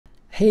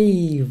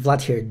Hey,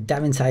 Vlad here,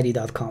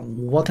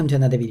 devinside.com. Welcome to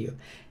another video.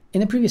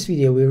 In the previous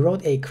video, we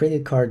wrote a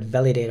credit card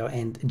validator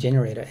and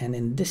generator, and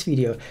in this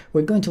video,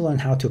 we're going to learn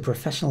how to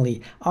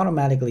professionally,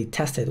 automatically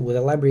test it with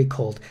a library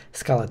called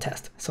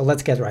ScalaTest. So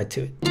let's get right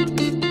to it.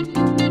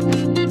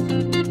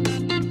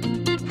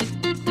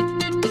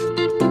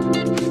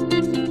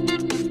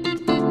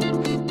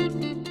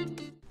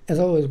 As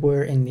always,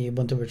 we're in the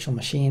Ubuntu virtual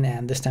machine,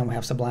 and this time we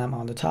have Sublime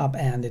on the top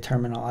and the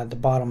terminal at the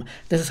bottom.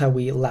 This is how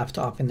we left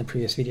off in the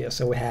previous video.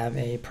 So we have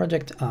a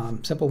project,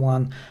 simple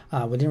one.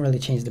 We didn't really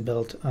change the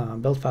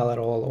build file at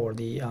all, or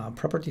the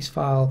properties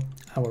file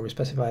where we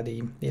specify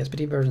the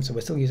SBT version. So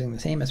we're still using the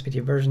same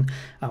SBT version.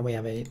 We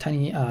have a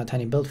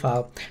tiny build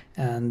file,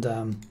 and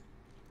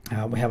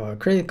we have our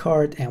credit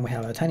card, and we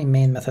have a tiny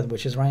main method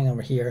which is running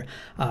over here,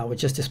 which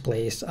just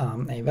displays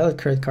a valid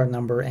credit card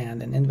number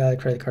and an invalid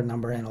credit card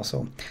number, and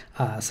also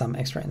some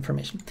extra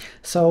information.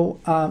 So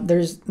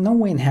there's no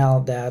way in hell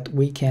that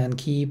we can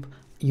keep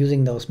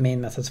using those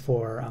main methods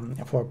for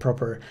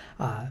proper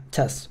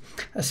tests.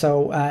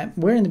 So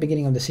we're in the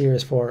beginning of the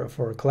series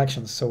for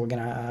collections, so we're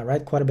gonna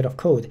write quite a bit of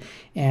code,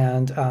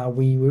 and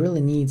we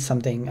really need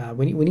something.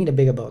 We need a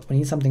bigger boat. We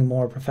need something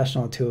more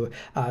professional to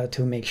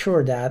make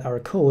sure that our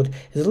code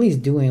is at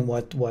least doing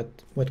what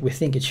we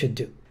think it should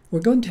do. We're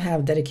going to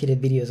have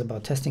dedicated videos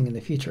about testing in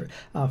the future.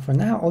 For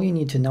now, all you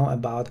need to know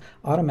about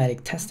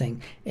automatic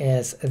testing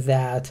is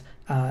that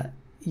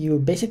you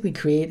basically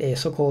create a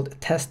so-called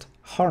test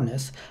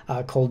harness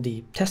called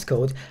the test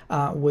code,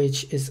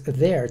 which is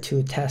there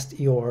to test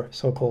your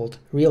so-called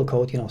real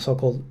code,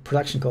 so-called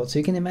production code. So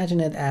you can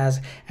imagine it as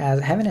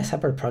having a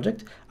separate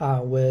project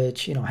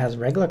which has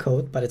regular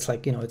code, but it's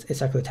like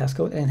it's actually test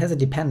code, and it has a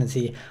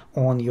dependency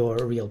on your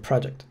real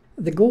project.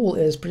 The goal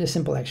is pretty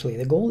simple, actually.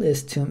 The goal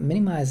is to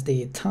minimize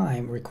the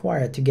time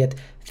required to get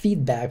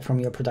feedback from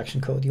your production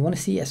code. You want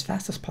to see as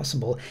fast as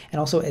possible and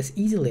also as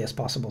easily as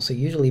possible. So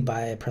usually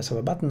by a press of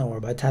a button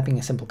or by typing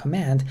a simple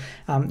command,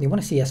 you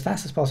want to see as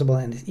fast as possible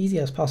and as easy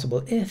as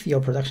possible if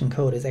your production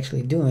code is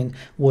actually doing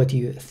what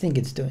you think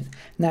it's doing.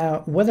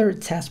 Now, whether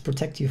tests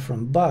protect you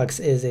from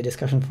bugs is a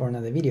discussion for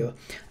another video.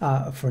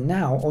 For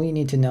now, all you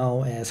need to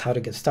know is how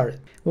to get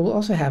started. We will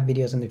also have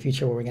videos in the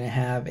future where we're going to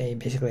have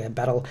basically a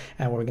battle,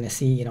 and we're going to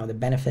see the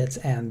benefits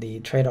and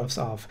the trade-offs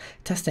of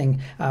testing.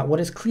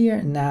 What is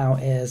clear now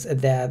is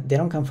that they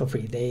don't come for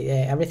free.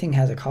 Everything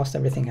has a cost,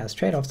 everything has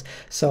trade-offs.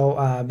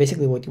 So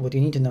basically what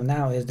you need to know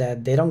now is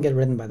that they don't get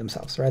written by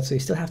themselves, right? So you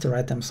still have to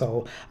write them.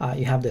 So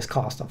you have this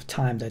cost of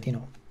time that,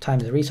 time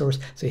is a resource,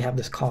 so you have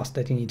this cost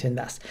that you need to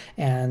invest.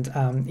 And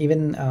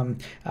even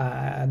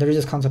there is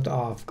this concept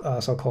of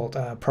so-called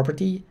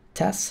property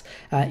tests.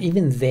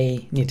 Even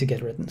they need to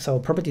get written. So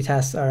property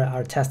tests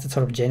are tests that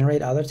sort of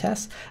generate other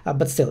tests,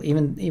 but still,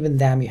 even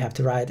them you have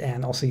to write,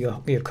 and also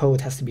your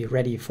code has to be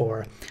ready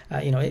for,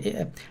 you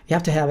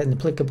have to have an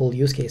applicable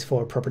use case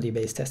for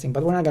property-based testing.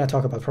 But we're not going to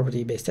talk about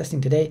property-based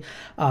testing today.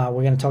 We're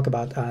going to talk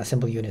about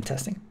simple unit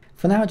testing.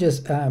 For now,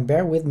 just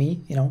bear with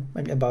me,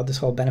 about this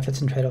whole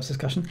benefits and trade-offs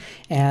discussion,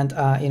 and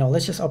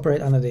let's just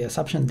operate under the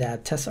assumption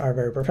that tests are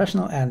very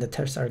professional, and the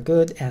tests are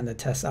good, and the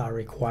tests are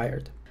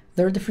required.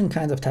 There are different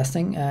kinds of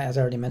testing, as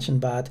I already mentioned,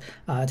 but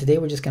today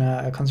we're just going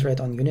to concentrate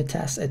on unit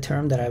tests, a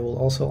term that I will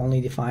also only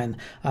define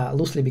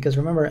loosely, because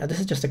remember, this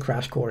is just a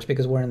crash course,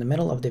 because we're in the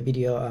middle of the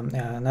video,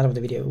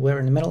 we're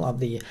in the middle of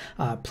the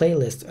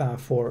playlist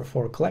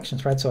for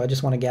collections, right? So I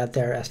just want to get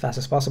there as fast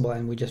as possible,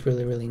 and we just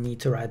really need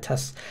to write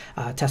tests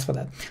for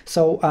that.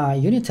 So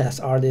unit tests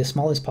are the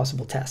smallest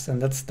possible tests,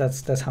 and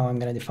that's how I'm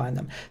going to define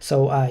them.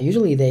 So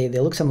usually they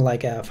look something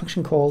like a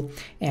function call,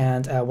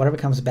 and whatever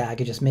comes back,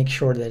 you just make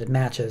sure that it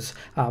matches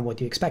what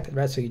you expected,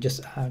 right? So you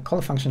just call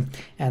a function,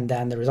 and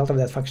then the result of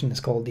that function is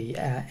called the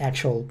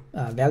actual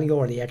value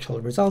or the actual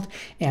result,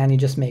 and you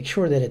just make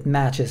sure that it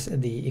matches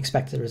the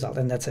expected result,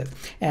 and that's it.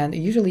 And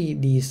usually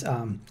these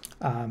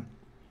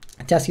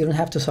tests, you don't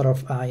have to sort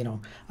of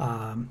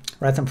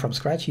write them from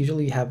scratch.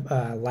 Usually you have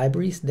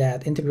libraries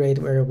that integrate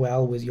very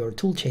well with your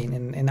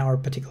toolchain. In our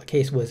particular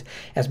case with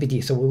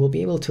SBT, so we will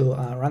be able to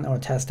run our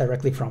tests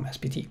directly from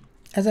SBT.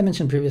 As I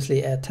mentioned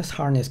previously, a test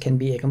harness can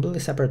be a completely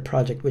separate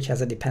project which has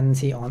a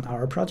dependency on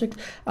our project,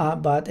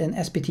 but in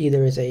SBT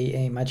there is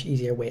a much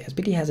easier way.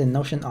 SBT has a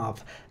notion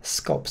of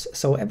scopes,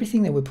 so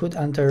everything that we put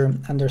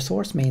under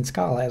source main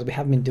Scala, as we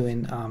have been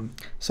doing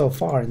so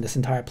far in this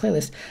entire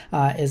playlist,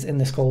 is in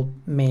this called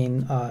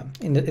main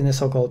in the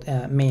so-called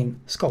main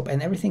scope,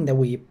 and everything that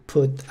we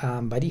put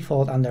by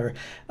default under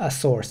a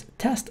source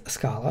test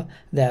Scala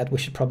that we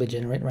should probably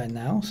generate right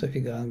now. So if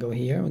you go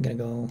here, we're gonna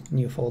go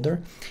new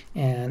folder,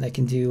 and I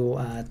can do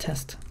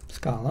test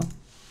Scala,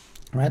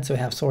 right? So we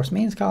have source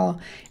main Scala,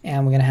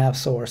 and we're going to have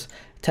source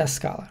test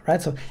Scala,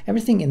 right? So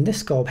everything in this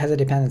scope has a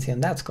dependency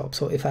on that scope.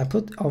 So if I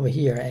put over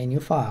here a new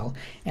file,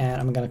 and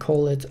I'm going to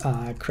call it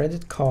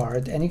credit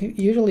card, and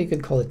usually you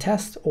could call it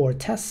test or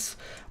tests,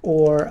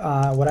 or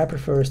what I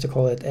prefer is to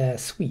call it a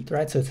suite,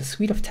 right? So it's a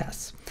suite of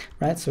tests,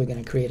 right? So we're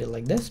going to create it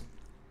like this.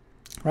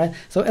 Right,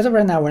 so as of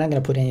right now, we're not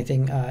going to put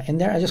anything in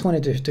there. I just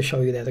wanted to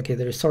show you that, okay,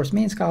 there is source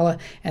main Scala,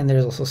 and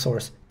there's also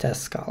source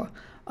test Scala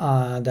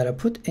that I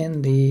put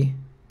in the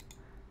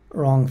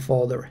wrong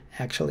folder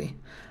actually.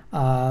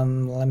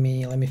 Let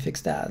me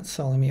fix that.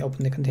 So let me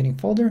open the containing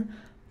folder.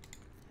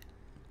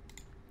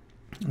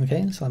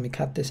 Okay, so let me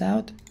cut this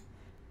out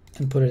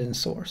and put it in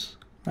source,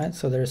 right?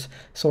 So there's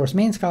source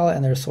main Scala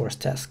and there's source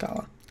test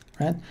Scala,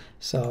 right?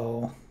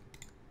 So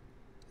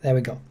there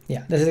we go.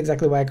 Yeah, this is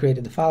exactly why I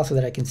created the file, so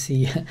that I can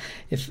see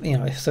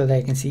so that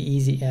I can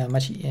see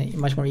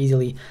much more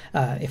easily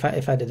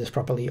if I did this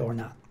properly or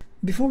not.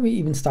 Before we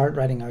even start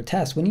writing our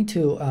test, we need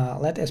to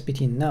let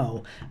SBT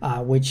know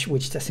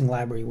which testing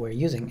library we're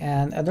using,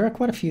 and there are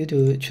quite a few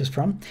to choose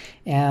from.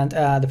 And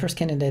the first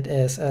candidate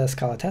is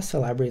ScalaTest, a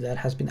library that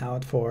has been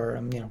out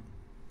for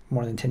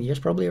more than 10 years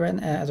probably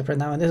as of right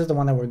now, and this is the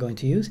one that we're going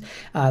to use.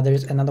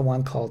 There's another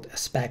one called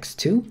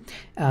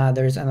Specs2.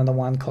 There's another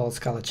one called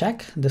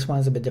ScalaCheck. This one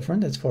is a bit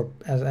different. It's for,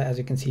 as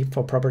you can see,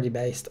 for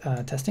property-based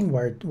testing,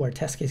 where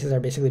test cases are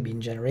basically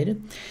being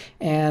generated.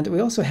 And we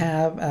also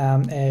have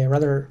a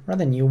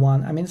rather new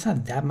one. I mean, it's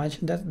not that much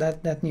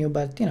that new,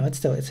 but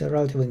it's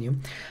relatively new.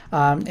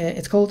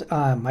 It's called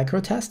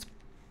MicroTest.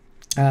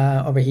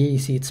 Over here you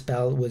see it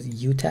spelled with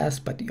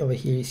U-test, but over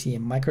here you see a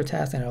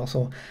microtest, and it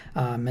also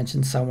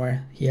mentioned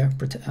somewhere here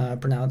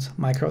pronounced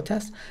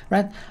microtest,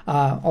 right?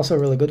 Also a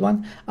really good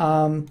one.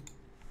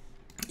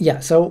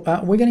 Yeah, so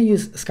we're going to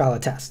use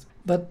ScalaTest.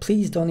 But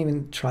please don't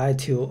even try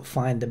to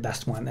find the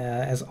best one.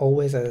 As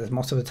always, as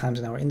most of the times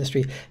in our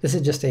industry, this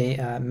is just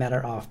a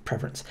matter of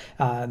preference.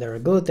 They're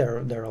good.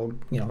 They're all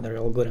they're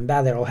all good and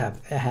bad. They all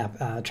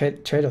have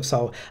trade-offs.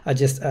 So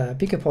just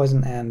pick a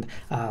poison and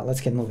let's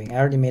get moving. I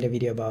already made a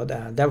video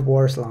about Dev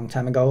Wars a long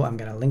time ago. I'm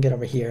gonna link it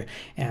over here,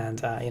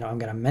 and I'm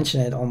gonna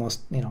mention it almost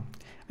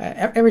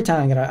every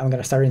time I'm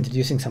gonna start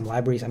introducing some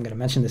libraries. I'm gonna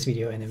mention this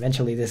video, and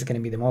eventually this is gonna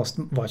be the most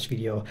watched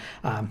video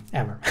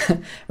ever.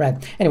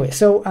 Right? Anyway,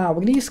 so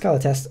we're gonna use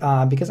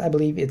ScalaTest because I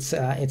believe it's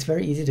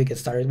very easy to get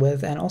started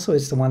with, and also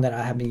it's the one that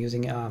I have been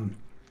using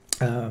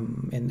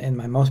in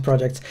my most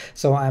projects.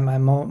 So I'm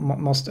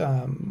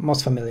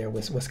most familiar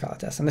with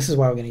ScalaTest, and this is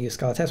why we're gonna use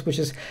ScalaTest, which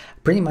is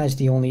pretty much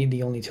the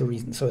only two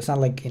reasons. So it's not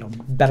like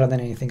better than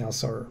anything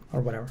else or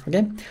whatever.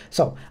 Okay,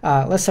 so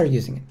let's start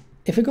using it.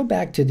 If we go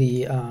back to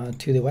the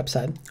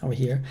website over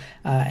here,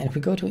 and if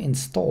we go to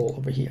install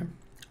over here,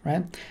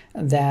 right,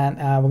 then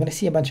we're going to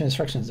see a bunch of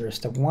instructions. There's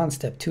step 1,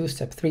 step 2,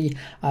 step 3.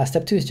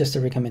 Step 2 is just a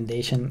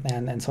recommendation,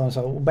 and so on.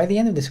 So by the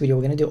end of this video,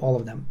 we're going to do all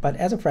of them. But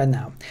as of right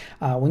now,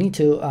 we need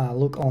to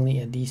look only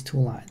at these 2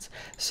 lines.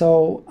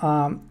 So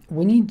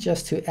we need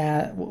just to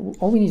add.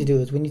 All we need to do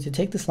is we need to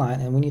take this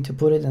line and we need to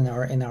put it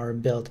in our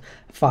build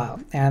file.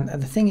 And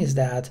the thing is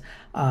that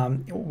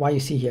why you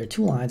see here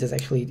 2 lines is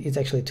it's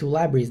actually 2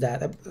 libraries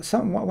that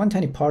one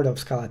tiny part of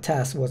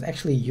ScalaTest was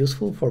actually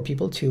useful for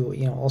people to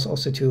it was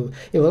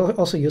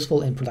also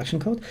useful in production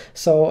code.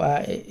 So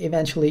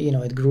eventually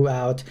it grew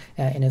out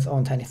in its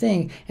own tiny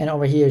thing, and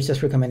over here it's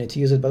just recommended to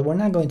use it, but we're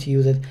not going to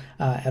use it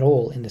at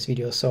all in this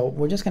video. So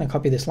we're just going to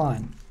copy this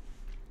line,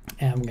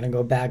 and we're going to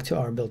go back to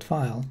our build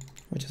file,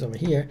 which is over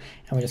here,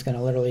 and we're just going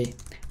to literally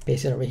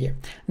paste it over here.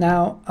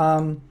 Now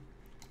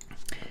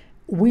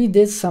we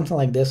did something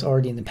like this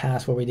already in the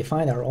past, where we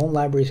defined our own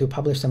libraries, we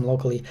published them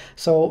locally.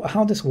 So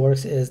how this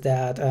works is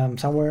that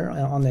somewhere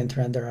on the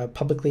internet there are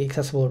publicly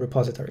accessible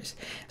repositories.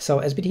 So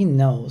SBT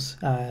knows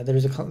there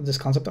is this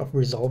concept of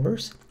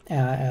resolvers,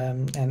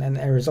 and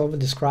a resolver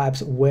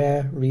describes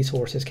where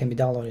resources can be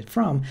downloaded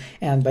from,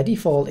 and by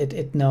default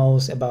it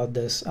knows about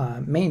this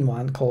main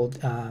one called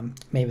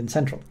Maven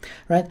Central,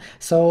 right?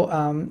 So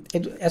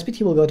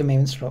SBT will go to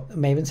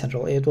Maven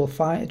Central. It will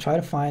try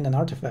to find an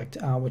artifact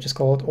which is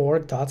called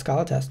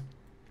org.scalatest,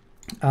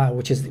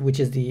 which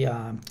is the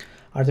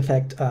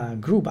artifact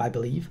group, I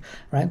believe,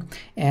 right?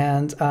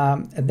 And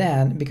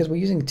then, because we're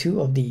using 2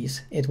 of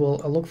these, it will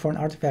look for an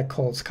artifact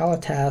called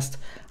ScalaTest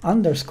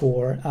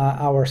underscore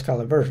our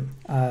Scala version.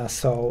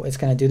 So it's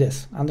going to do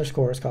this,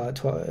 underscore Scala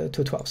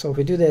 212. So if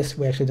we do this,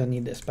 we actually don't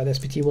need this, but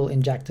SBT will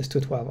inject this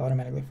 212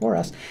 automatically for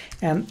us.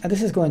 And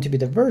this is going to be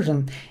the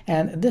version,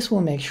 and this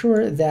will make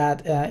sure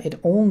that it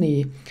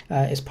only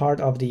is part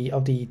of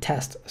the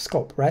test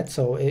scope, right?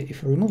 So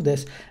if we remove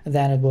this,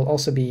 then it will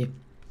also be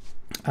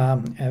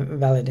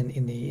valid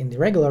in the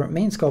regular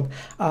main scope,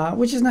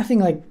 which is nothing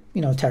like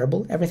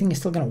terrible. Everything is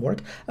still going to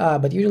work,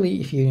 but usually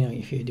if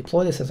you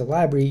deploy this as a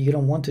library, you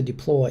don't want to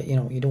deploy you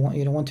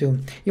want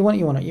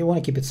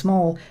to keep it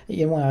small.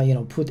 You want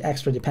to put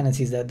extra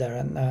dependencies that are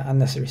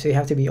unnecessary. So you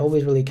have to be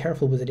always really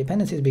careful with the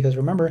dependencies, because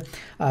remember,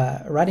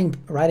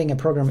 writing a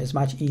program is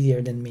much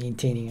easier than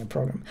maintaining a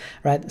program,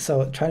 right?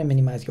 So try to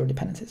minimize your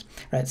dependencies,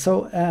 right?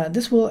 So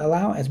this will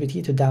allow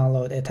SBT to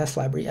download a test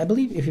library. I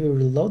believe if you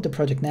reload the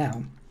project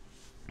now,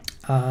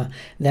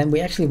 then we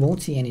actually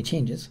won't see any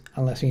changes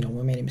unless we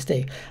made a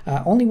mistake.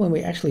 Only when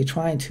we're actually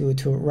trying to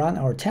run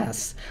our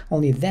tests,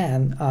 only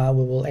then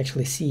we will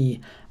actually see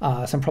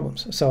some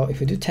problems. So if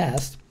we do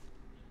test,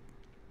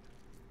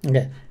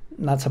 okay,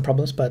 not some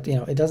problems, but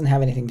it doesn't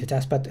have anything to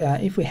test. But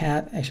if we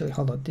had actually,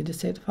 hold on, did it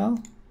save the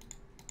file?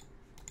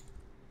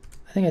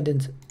 I think I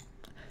didn't.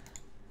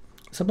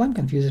 Sublime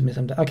confuses me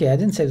sometimes. Okay, I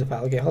didn't save the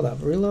file. Okay, hold up,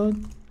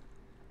 reload.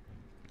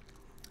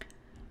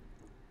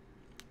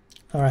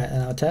 All right, and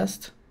now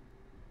test.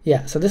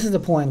 Yeah, so this is the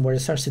point where it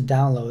starts to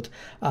download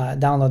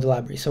the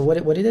library. So what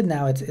it did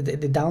now, it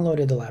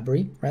downloaded the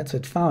library, right? So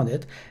it found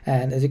it,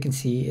 and as you can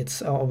see,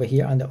 it's over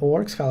here on the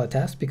org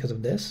ScalaTest because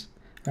of this,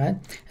 right?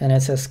 And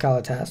it says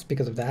ScalaTest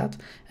because of that,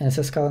 and it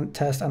says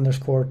ScalaTest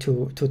underscore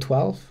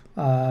 212.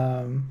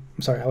 I'm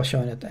sorry, I was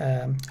showing it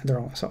the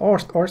wrong one. So or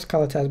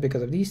ScalaTest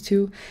because of these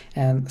two,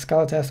 and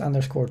ScalaTest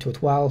underscore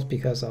 212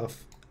 because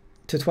of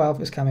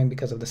 212 is coming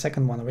because of the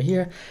second one over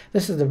here.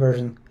 This is the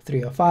version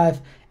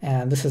 305,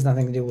 and this has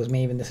nothing to do with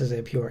Maven. This is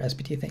a pure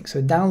SBT thing. So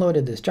it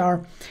downloaded this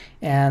jar,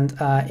 and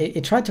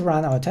it tried to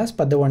run our test,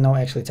 but there were no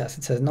actually tests.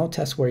 It says no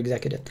tests were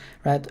executed,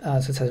 right?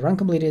 So it says run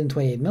completed in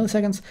 28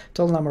 milliseconds.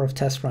 Total number of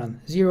tests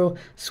run 0,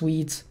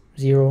 suites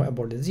 0,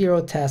 aborted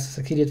 0, tests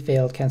succeeded,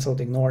 failed,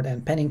 cancelled, ignored,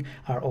 and pending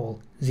are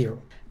all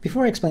 0.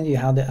 Before I explain to you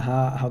how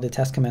the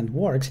test command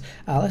works,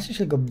 let's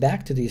actually go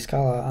back to the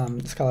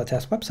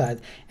ScalaTest website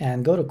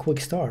and go to quick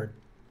start.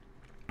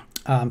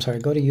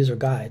 Go to user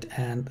guide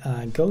and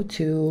go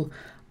to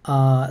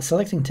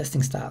selecting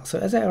testing style. So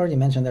as I already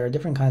mentioned, there are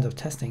different kinds of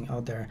testing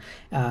out there,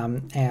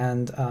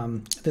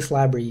 this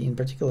library in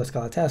particular,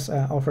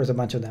 ScalaTest, offers a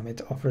bunch of them.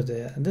 It offers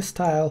this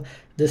style,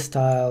 this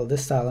style,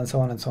 this style, and so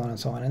on and so on and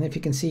so on. And if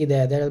you can see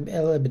they're a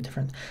little bit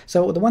different.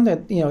 So the one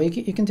that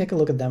you can take a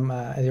look at them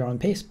at your own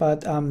pace,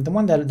 but the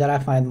one that I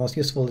find most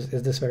useful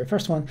is this very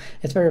first one.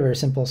 It's very, very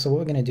simple. So what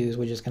we're going to do is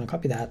we're just going to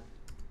copy that,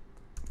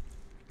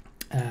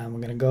 and we're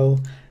going to go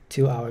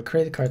to our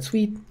credit card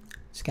suite.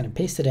 Just going to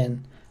paste it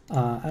in.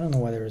 I don't know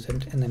why there is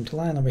an empty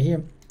line over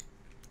here.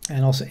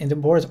 And also in the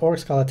boards org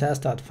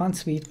ScalaTest.font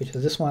suite, which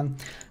is this one,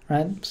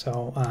 right?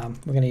 So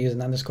we're going to use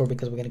an underscore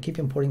because we're going to keep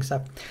importing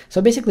stuff.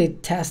 So basically,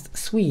 test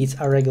suites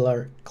are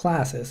regular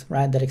classes,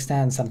 right, that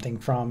extend something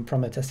from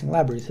a testing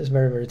library. This is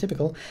very, very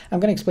typical. I'm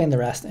going to explain the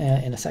rest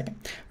in a second,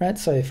 right?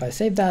 So if I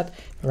save that,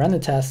 run the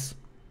tests,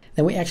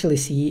 then we actually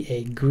see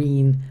a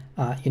green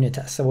unit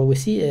test. So what we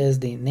see is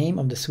the name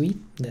of the suite,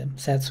 the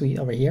set suite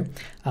over here.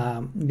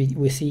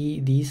 We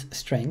see these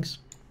strings,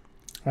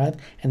 right?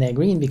 And they're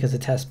green because the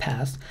test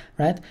passed,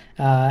 right?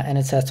 And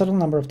it says total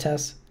number of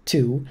tests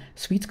 2,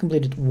 suites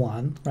completed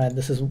 1, right?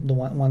 This is the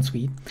one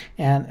suite,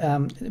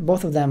 and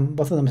both of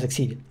them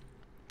succeeded,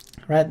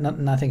 right?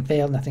 Nothing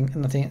failed, nothing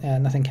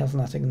canceled,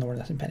 nothing ignored,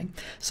 nothing pending.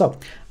 So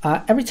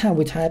every time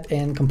we type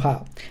in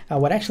compile,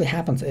 what actually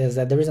happens is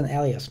that there is an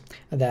alias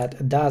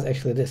that does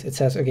actually this. It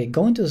says, okay,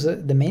 go into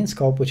the main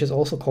scope, which is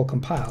also called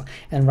compile,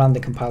 and run the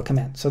compile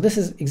command. So this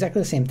is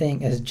exactly the same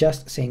thing as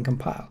just saying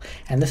compile,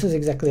 and this is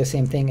exactly the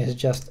same thing as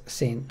just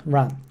saying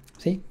run.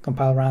 See,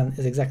 compile run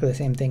is exactly the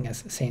same thing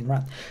as saying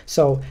run.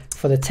 So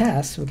for the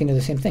test, we can do the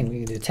same thing.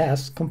 We can do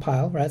test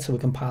compile, right? So we're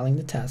compiling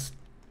the test.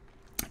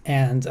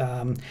 And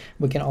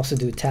we can also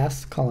do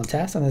test colon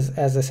test, and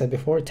as I said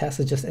before, test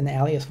is just an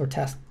alias for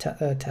test.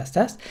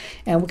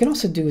 And we can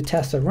also do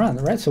test or run,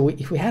 right? So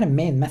if we had a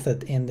main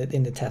method in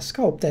the test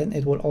scope, then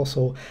it would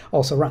also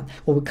run.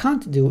 What we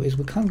can't do is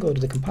we can't go to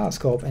the compile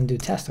scope and do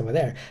test over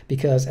there,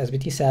 because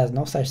SBT says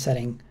no such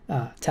setting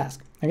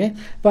task. Okay,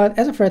 but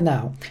as of right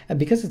now,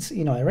 because it's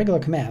a regular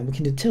command, we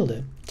can do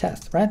tilde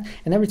test, right?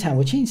 And every time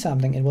we change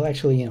something, it will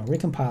actually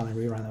recompile and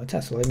rerun our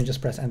test. So let me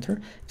just press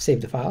enter, save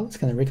the file. It's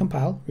going to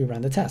recompile,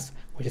 rerun the test,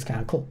 which is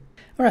kind of cool.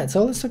 All right,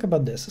 so let's talk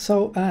about this.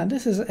 So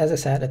this is, as I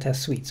said, a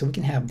test suite. So we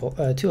can have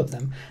two of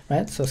them,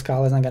 right? So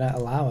Scala is not going to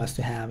allow us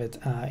to have it,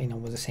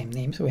 with the same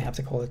name. So we have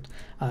to call it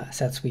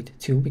set suite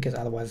 2, because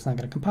otherwise it's not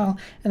going to compile.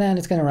 And then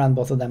it's going to run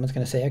both of them. It's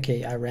going to say,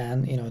 okay, I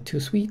ran 2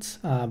 suites,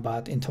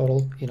 but in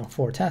total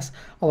 4 tests.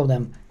 All of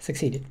them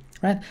succeeded.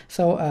 Right,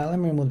 so let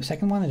me remove the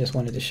second one. I just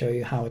wanted to show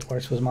you how it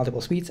works with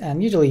multiple suites,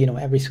 and usually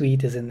every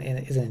suite is in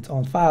its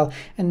own file,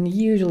 and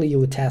usually you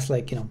would test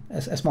like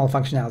a small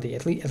functionality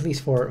at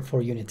least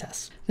for unit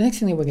tests. The next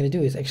thing that we're going to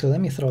do is actually, let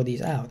me throw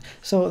these out.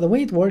 So the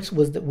way it works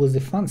with the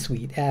font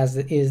suite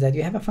is that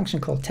you have a function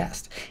called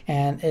test,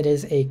 and it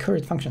is a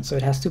current function, so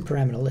it has 2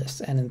 parameter lists.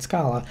 And in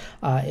Scala,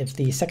 if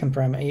the second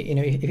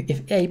parameter,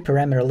 if a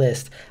parameter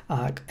list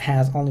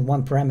has only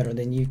 1 parameter,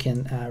 then you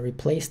can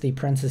replace the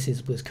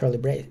parentheses with curly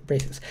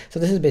braces. So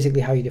this is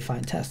basically how you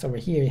define test. Over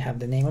here, you have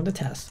the name of the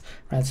test,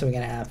 right? So we're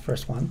going to have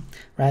first one,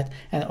 right?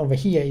 And over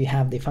here, you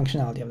have the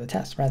functionality of the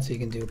test, right? So you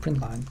can do print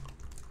line,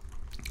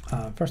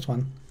 first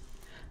one,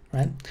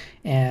 right?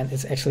 And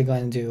it's actually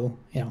going to do,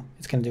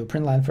 it's going to do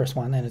print line first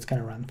one, and it's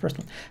going to run first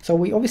one. So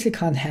we obviously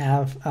can't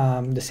have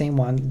the same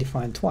one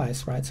defined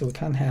twice, right? So we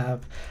can't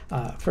have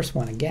first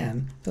one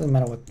again. Doesn't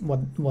matter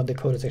what the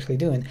code is actually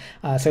doing.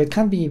 So it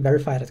can't be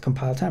verified at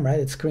compile time, right?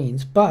 It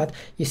screens, but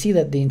you see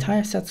that the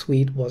entire set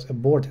suite was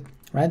aborted.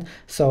 Right,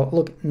 so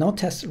look, no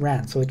tests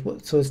ran, so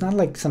it's not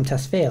like some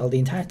tests failed. The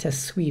entire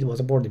test suite was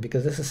aborted,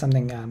 because this is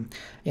something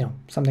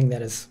something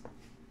that is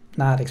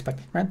not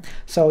expected, right?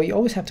 So you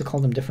always have to call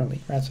them differently,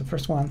 right? So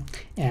first one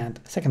and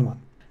second one.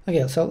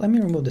 Okay, so let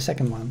me remove the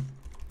second one.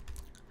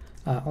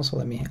 Also,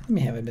 let me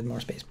have a bit more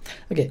space.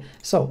 Okay,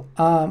 so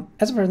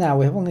as of right now,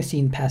 we have only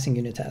seen passing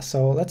unit tests.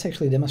 So let's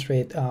actually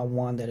demonstrate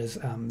one that is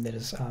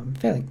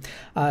failing.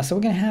 So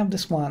we're gonna have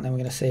this one, and we're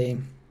gonna say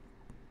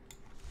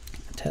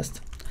test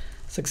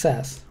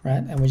success, right?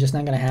 And we're just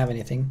not going to have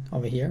anything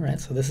over here, right?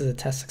 So this is a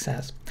test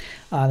success.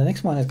 The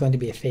next one is going to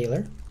be a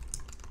failure,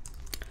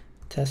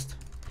 test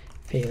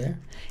failure.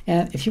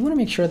 And if you want to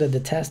make sure that the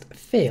test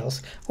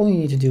fails, all you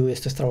need to do is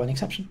to throw an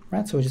exception,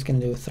 right? So we're just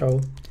going to do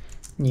throw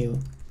new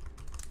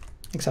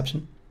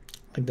exception,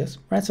 like this,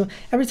 right? So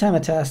every time a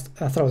test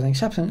throws an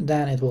exception,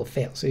 then it will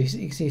fail. So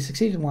you see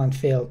succeeded one,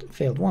 failed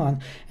one,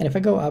 and if I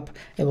go up,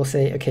 it will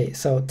say, okay,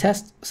 so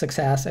test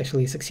success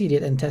actually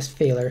succeeded and test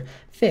failure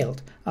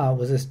failed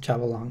with this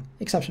Java long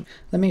exception.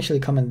 Let me actually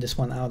comment this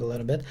one out a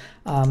little bit.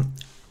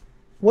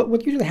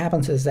 What usually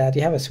happens is that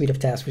you have a suite of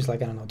tests, which is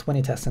like, I don't know,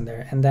 20 tests in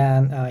there, and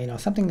then you know,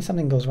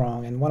 something goes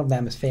wrong and one of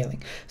them is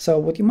failing. So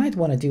what you might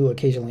want to do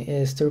occasionally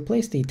is to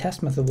replace the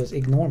test method with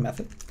ignore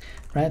method,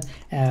 right?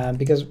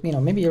 Because you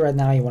know, maybe right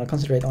now you want to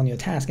concentrate on your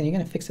task and you're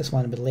going to fix this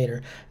one a bit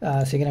later. So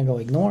you're going to go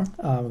ignore.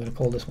 We're going to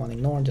call this one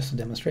ignore just to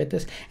demonstrate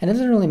this, and it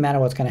doesn't really matter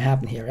what's going to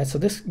happen here, right? So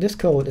this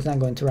code is not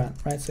going to run,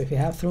 right? So if you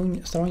have thrown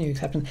new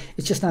exception,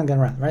 it's just not going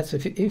to run, right? So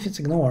if it's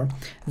ignore,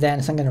 then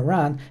it's not going to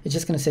run. It's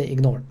just going to say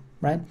ignored,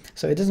 right?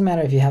 So it doesn't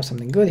matter if you have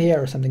something good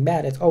here or something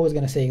bad, it's always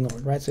going to say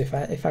ignored, right? So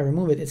if I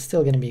remove it, it's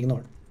still going to be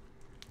ignored.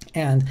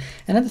 And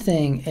another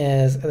thing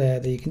is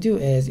that you can do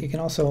is you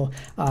can also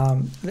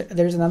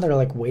there's another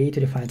like way to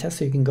define tests.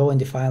 So you can go and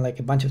define like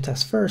a bunch of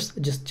tests first,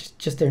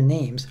 just their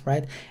names,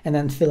 right? And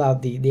then fill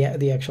out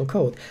the actual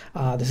code.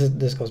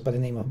 This goes by the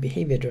name of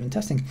behavior driven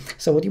testing.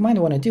 So what you might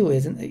want to do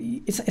is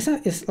it's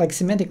like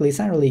semantically it's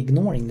not really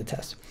ignoring the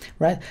test,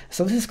 right?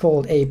 So this is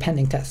called a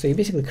pending test. So you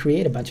basically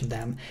create a bunch of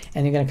them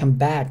and you're going to come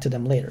back to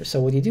them later. So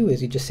what you do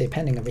is you just say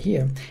pending over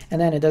here, and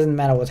then it doesn't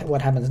matter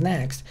what happens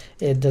next,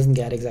 it doesn't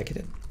get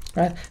executed.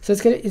 Right, so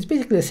it's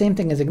basically the same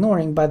thing as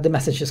ignoring, but the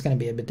message is just going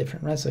to be a bit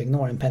different, right? So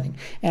ignore and pending,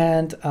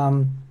 and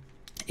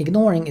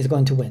ignoring is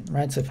going to win,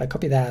 right? So if I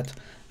copy that,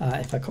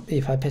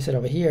 if I paste it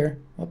over here,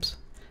 whoops,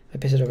 I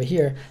paste it over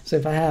here. So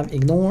if I have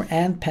ignore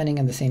and pending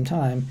at the same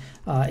time,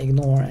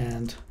 ignore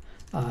and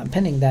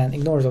pending, then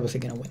ignore is obviously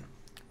going to win,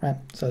 right?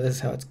 So this is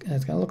how it's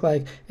going to look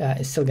like.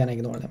 It's still going to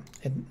ignore them,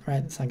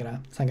 right? It's not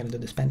gonna do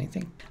this pending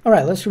thing. All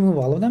right, let's remove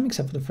all of them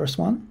except for the first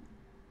one.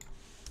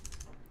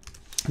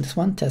 This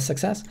one, test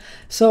success.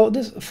 So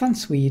this fun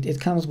suite,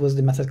 it comes with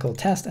the method called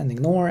test and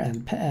ignore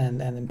and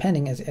then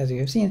pending, as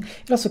you have seen.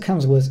 It also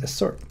comes with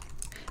assert.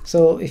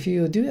 So if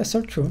you do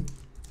assert true,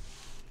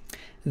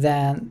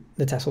 then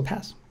the test will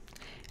pass.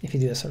 If you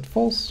do assert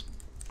false,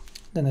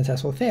 then the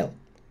test will fail,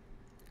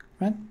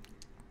 right?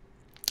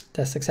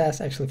 Test success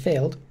actually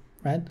failed,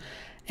 right?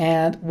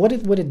 And what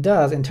it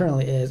does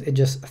internally is it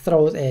just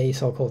throws a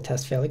so-called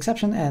test fail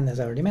exception, and as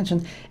I already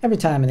mentioned, every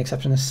time an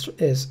exception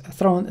is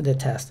thrown, the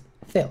test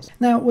fails.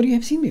 Now, what you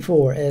have seen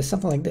before is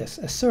something like this: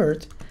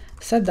 assert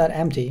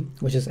set.empty,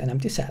 which is an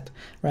empty set,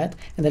 right?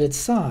 And that its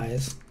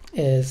size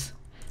is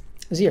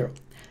 0.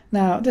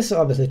 Now, this is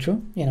obviously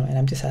true. You know, an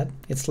empty set,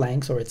 its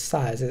length or its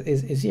size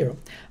is 0.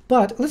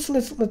 But let's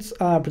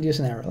produce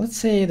an error. Let's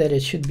say that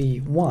it should be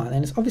 1,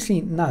 and it's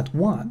obviously not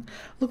 1.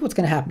 Look what's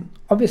going to happen.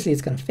 Obviously,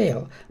 it's going to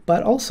fail,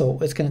 but also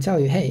it's going to tell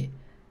you, hey,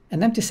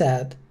 an empty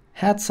set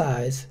had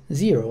size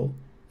 0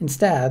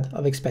 instead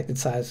of expected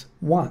size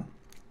 1.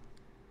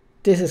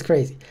 This is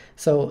crazy.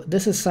 So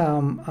this is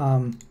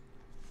some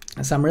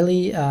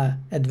really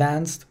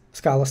advanced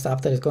Scala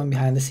stuff that is going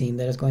behind the scene,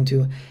 that is going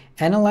to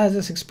analyze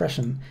this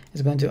expression,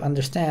 is going to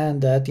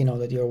understand that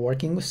that you're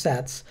working with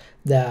sets,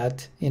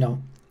 that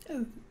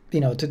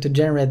to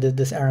generate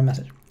this error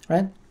message,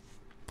 right?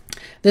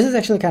 This is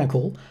actually kind of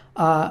cool,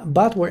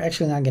 but we're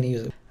actually not going to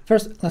use it.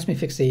 First, let me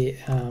fix the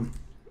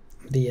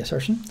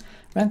assertion.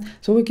 Right?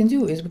 So what we can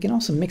do is we can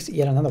also mix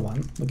yet another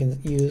one. We can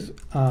use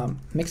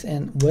mix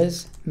in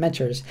with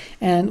matchers.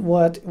 And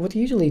what you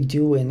usually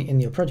do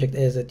in your project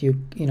is that you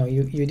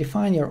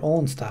define your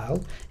own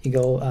style. You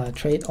go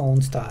trait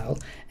own style,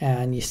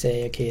 and you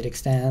say, okay, it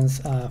extends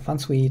fun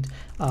suite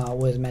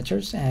with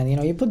matchers, and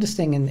you put this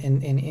thing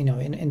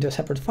into a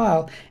separate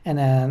file, and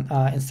then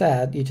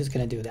instead you're just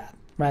gonna do that.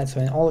 Right,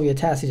 so in all of your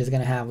tests, you're just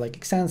going to have like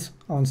extends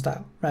own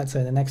style, right? So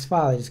in the next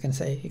file, you're just going to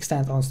say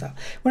extends own style.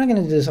 We're not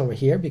going to do this over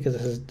here because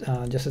this is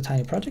just a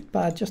tiny project,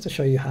 but just to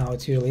show you how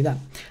it's usually done.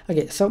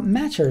 Okay, so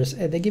matchers,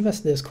 they give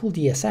us this cool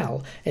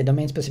DSL, a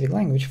domain-specific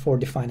language for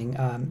defining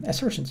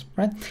assertions,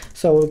 right?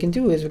 So what we can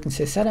do is we can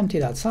say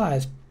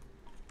setEmpty.size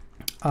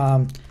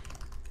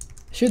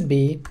should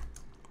be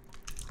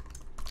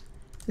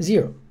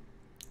 0,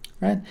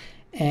 right?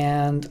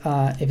 And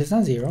if it's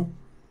not 0,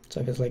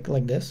 so if it's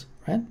like this,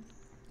 right?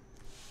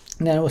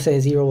 And then it will say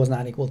 0 was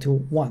not equal to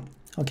 1.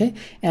 Okay,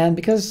 and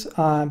because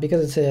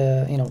it's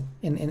a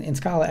in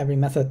Scala every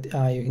method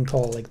you can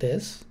call like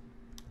this,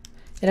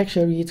 it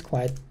actually reads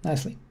quite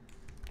nicely,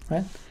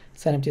 right?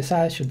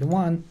 setEmpty.size should be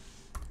 1,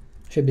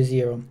 should be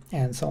 0,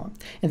 and so on.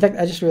 In fact,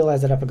 I just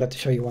realized that I forgot to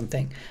show you one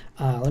thing.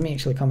 Let me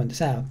actually comment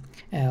this out.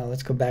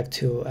 Let's go back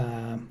to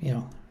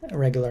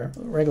regular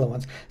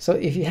ones. So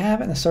if you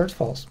have an assert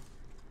false,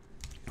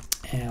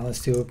 and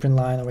let's do a print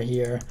line over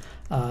here,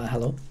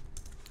 hello.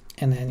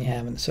 And then you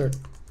have an assert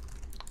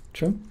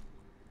true,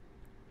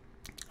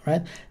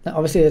 right? Now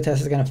obviously the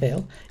test is going to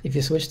fail. If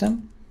you switch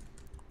them,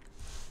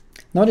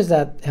 notice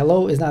that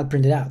hello is not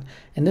printed out.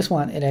 In this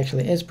one, it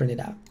actually is printed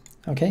out.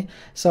 Okay,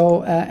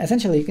 so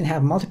essentially you can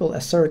have multiple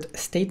assert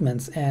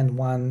statements in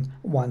one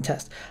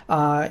test.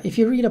 If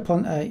you read up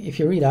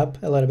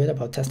a little bit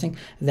about testing,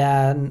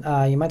 then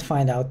you might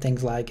find out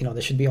things like,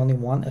 there should be only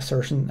one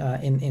assertion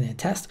in a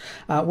test.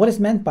 What is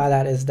meant by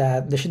that is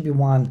that there should be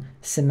one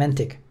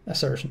semantic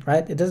assertion,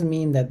 right? It doesn't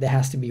mean that there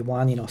has to be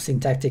one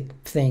syntactic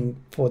thing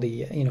for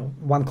the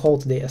one call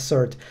to the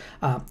assert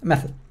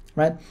method,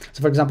 right?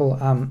 So for example,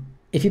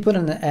 if you put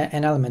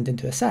an element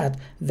into a set,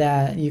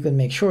 that you can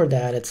make sure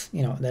that it's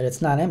that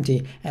it's not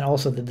empty, and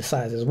also that the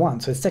size is 1.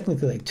 So it's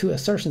technically like 2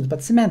 assertions, but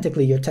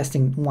semantically you're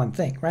testing one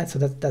thing, right? So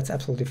that's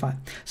absolutely fine.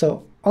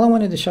 So all I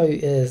wanted to show you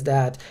is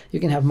that you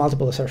can have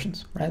multiple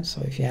assertions, right?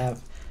 So if you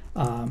have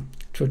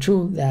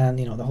true, then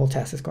the whole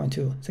test is going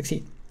to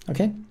succeed.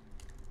 Okay.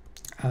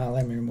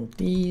 Let me remove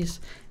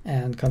these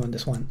and comment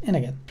this one in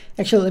again.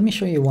 Actually, let me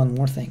show you one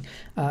more thing.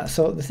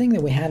 So the thing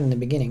that we had in the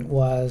beginning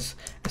was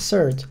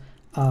assert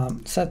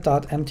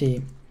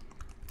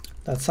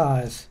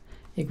set.empty.size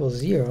equals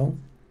 0,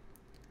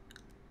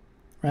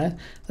 right?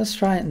 Let's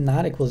try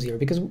not equals 0,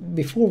 because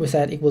before we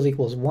said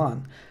equals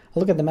 1.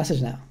 Look at the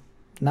message now.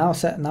 Now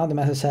the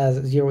message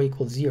says 0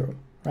 equals 0,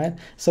 right?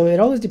 So it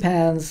always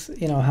depends,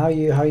 how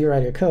you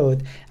write your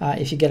code,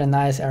 if you get a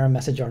nice error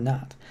message or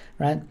not,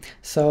 right?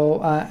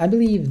 So I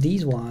believe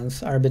these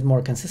ones are a bit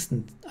more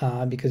consistent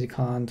because you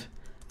can't.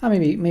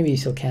 Maybe you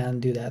still can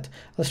do that.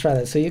 Let's try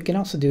that. So you can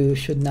also do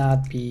should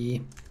not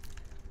be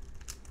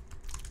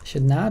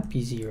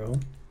 0,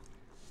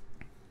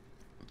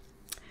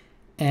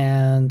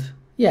 and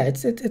yeah,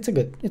 it's still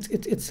good.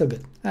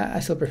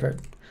 I still prefer it.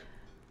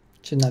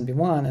 Should not be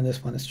 1, and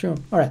this one is true.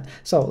 All right,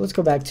 so let's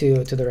go back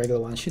to the regular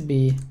one. Should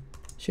be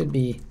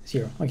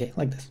 0. Okay,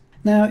 like this.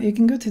 Now you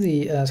can go to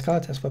the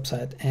ScalaTest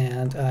website,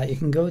 and you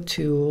can go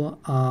to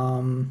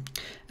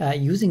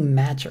using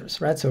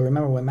matchers, right? So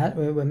remember,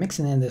 we're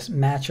mixing in this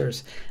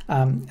matchers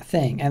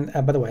thing. And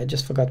by the way, I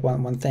just forgot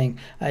one thing.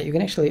 You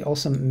can actually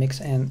also mix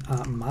in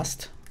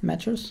must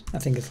matchers. I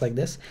think it's like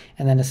this,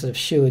 and then instead of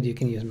should, you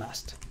can use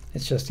must.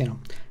 It's just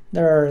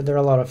there are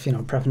a lot of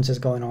preferences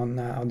going on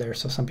out there.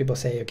 So some people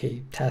say,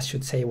 okay, test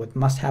should say what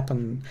must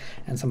happen,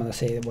 and some others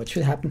say what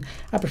should happen.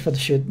 I prefer the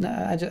should.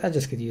 I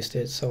just get used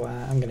to it, so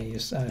I'm gonna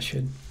use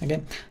should.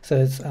 Okay, so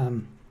it's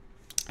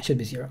should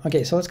be 0.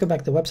 Okay, so let's go back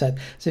to the website.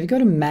 So if you go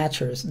to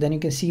matchers, then you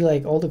can see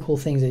like all the cool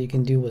things that you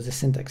can do with the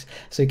syntax.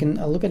 So you can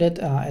look at it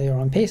at your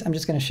own pace. I'm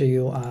just going to show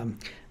you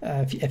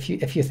a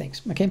few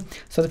things. Okay,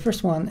 so the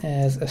first one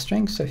is a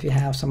string. So if you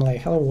have something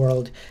like hello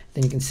world,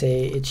 then you can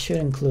say it should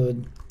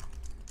include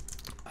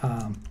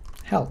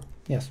hell.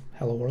 Yes,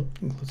 hello world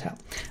includes hell.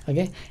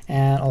 Okay,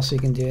 and also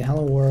you can do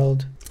hello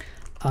world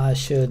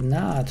should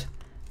not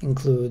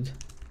include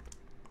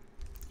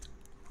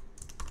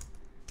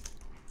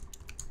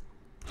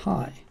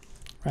hi,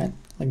 right?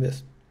 Like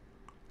this.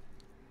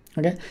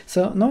 Okay,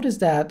 so notice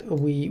that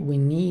we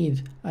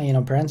need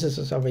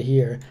parentheses over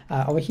here.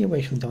 Over here we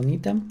actually don't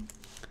need them.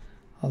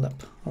 Hold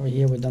up, over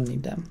here we don't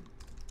need them,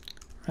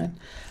 right?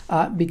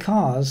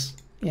 Because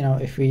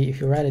if we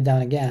write it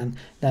down again,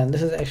 then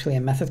this is actually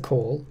a method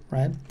call,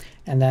 right?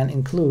 And then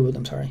include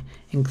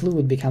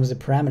becomes the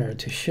parameter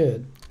to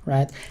should,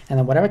 right? And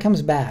then whatever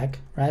comes back,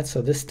 right?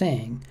 So this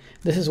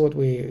is what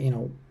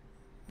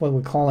what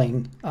we're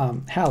calling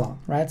hello,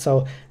 right?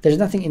 So there's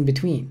nothing in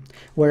between.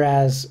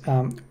 Whereas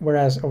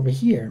over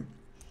here,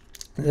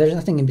 there's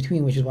nothing in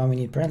between, which is why we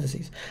need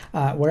parentheses.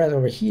 Whereas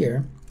over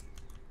here,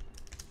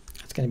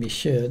 it's going to be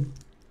should.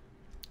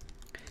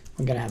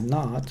 We're going to have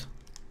not,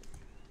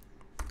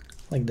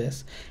 like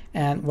this,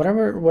 and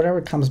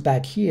whatever comes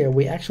back here,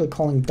 we actually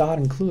calling dot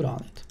include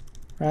on it,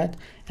 right?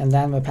 And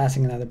then we're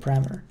passing another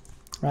parameter,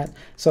 right?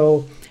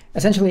 So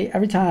essentially,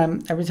 every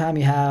time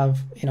you have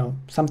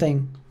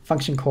something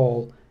function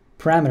call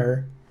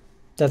parameter,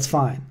 that's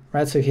fine,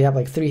 right? So if you have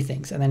like 3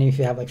 things, and then if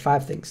you have like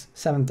 5 things,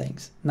 7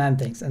 things, 9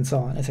 things, and so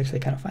on, it's actually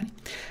kind of funny,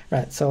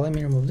 right? So let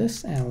me remove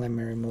this, and let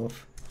me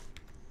remove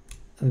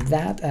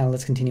that, and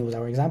let's continue with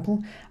our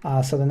example.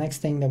 So the next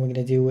thing that we're going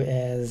to do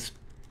is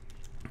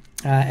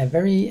a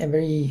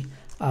very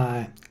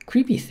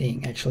creepy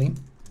thing, actually,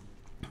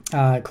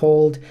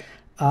 called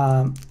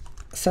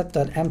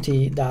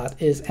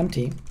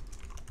set.empty.isEmpty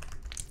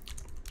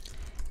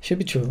should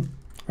be true,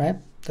 right?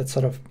 That's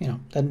sort of,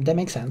 that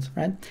makes sense,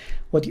 right?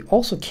 What you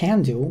also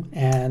can do,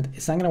 and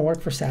it's not going to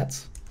work for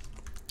sets,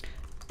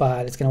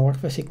 but it's going to work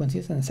for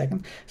sequences in a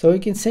second. So what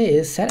you can say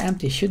is set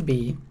empty should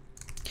be,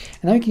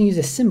 and now you can use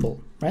a symbol,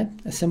 right?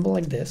 A symbol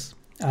like this.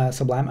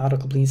 Sublime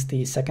auto-completes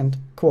the second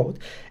quote,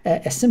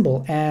 a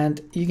symbol, and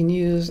you can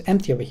use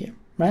empty over here,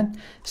 right?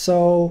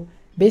 So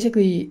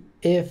basically,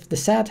 if the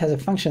set has a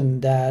function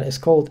that is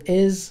called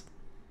is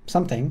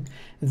something,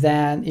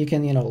 then you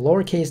can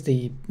lowercase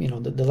the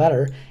the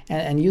letter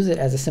and use it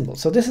as a symbol.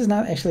 So this is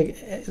actually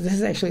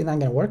not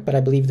going to work, but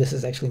I believe this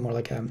is actually more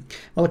like a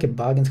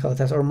bug in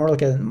ScalaTest, or more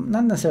like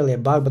not necessarily a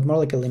bug, but more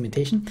like a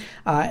limitation.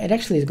 It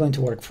actually is going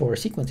to work for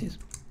sequences.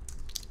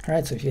 All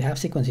right, so if you have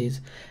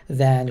sequences,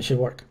 then it should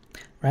work,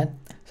 right?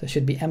 So it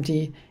should be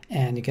empty,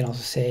 and you can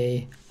also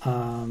say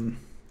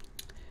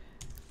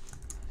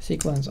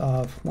sequence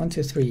of 1,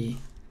 2, 3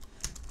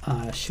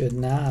 should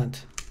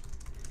not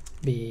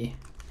be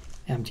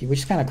empty, which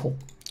is kind of cool,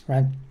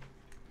 right?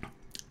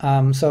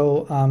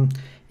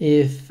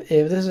 If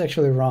this is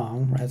actually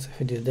wrong, right, so if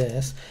we do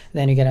this,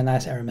 then you get a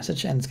nice error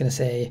message, and it's going to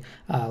say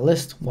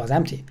list was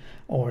empty.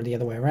 Or the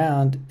other way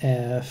around,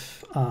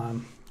 if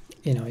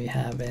you know, you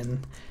have in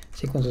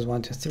sequences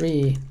 1, 2,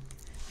 3,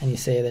 and you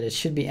say that it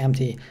should be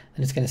empty,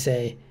 then it's going to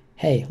say,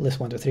 hey, list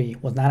 1, 2, 3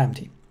 was not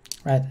empty,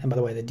 right? And by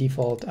the way, the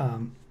default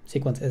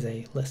sequence is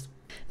a list.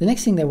 The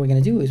next thing that we're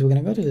going to do is we're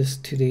going to go to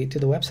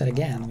the website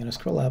again. I'm going to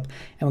scroll up,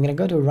 and we're going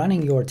to go to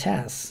running your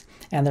tests.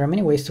 And there are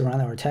many ways to run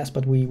our tests,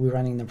 but we're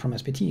running them from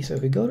SBT. So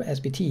if we go to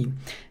SBT,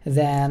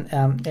 then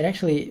it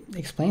actually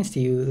explains to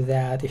you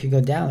that if you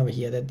go down over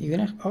here, that you're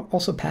going to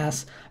also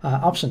pass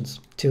options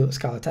to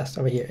ScalaTest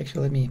over here.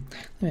 Actually, let me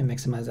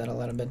maximize that a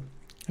little bit.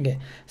 Okay,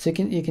 so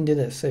you can do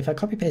this. So if I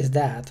copy paste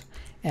that,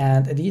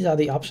 and these are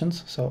the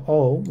options. So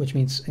O, which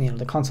means, you know,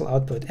 the console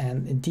output,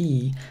 and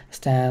D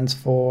stands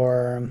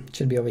for,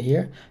 should be over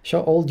here,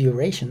 show all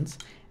durations.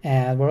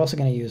 And we're also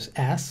going to use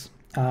S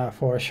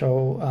for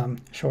show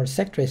short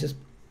sec traces.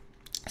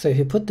 So if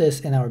you put this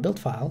in our build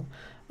file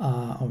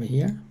over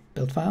here,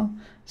 build file,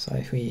 so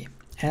if we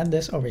add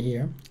this over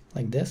here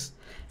like this,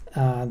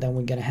 then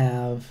we're gonna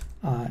have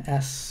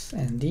S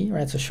and D,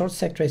 right? So short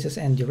sec traces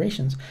and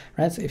durations,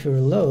 right? So if we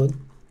reload,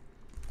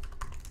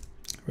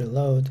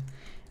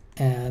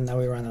 and now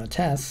we run our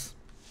tests.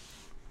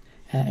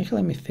 And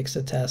actually, let me fix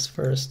the test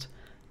first.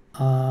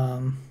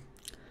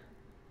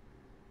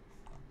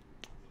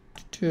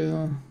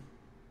 To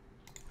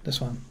this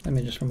one, let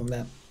me just remove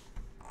that.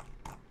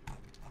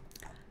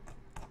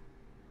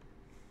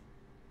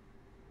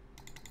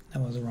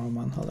 That was the wrong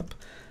one. Hold up.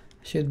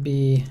 Should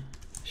be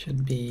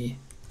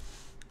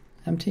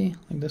empty,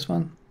 like this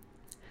one.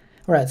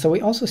 All right. So we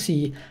also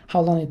see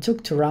how long it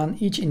took to run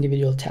each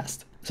individual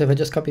test. So if I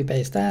just copy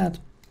paste that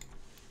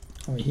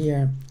over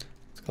here,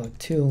 let's call it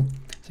 2. So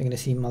you're going to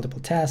see multiple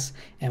tests,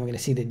 and we're going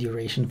to see the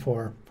duration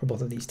for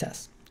both of these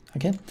tests.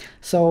 Okay.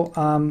 So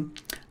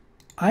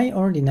I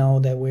already know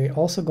that we're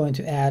also going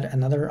to add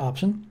another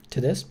option to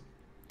this.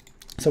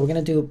 So we're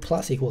going to do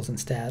plus equals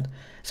instead.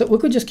 So we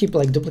could just keep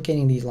like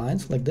duplicating these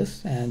lines like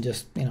this and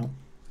just, you know,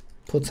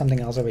 put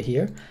something else over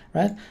here,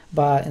 right?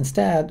 But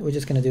instead, we're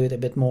just going to do it a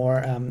bit more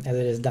as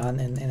it is done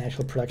in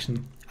actual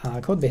production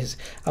code bases.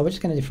 We're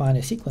just going to define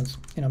a sequence,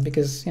 you know,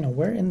 because, you know,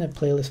 we're in the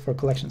playlist for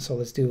collections. So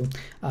let's do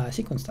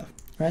sequence stuff,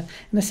 right?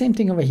 And the same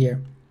thing over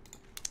here.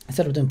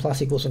 Instead of doing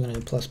plus equals, we're going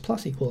to do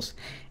plus equals,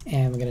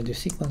 and we're going to do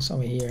sequence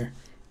over here.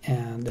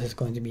 And this is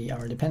going to be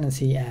our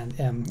dependency, and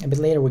a bit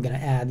later we're going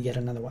to add yet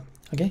another one.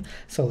 Okay,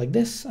 so like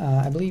this,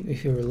 I believe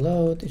if you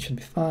reload, it should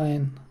be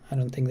fine. I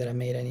don't think that I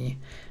made any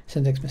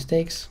syntax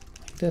mistakes.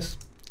 Like this,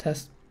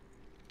 test.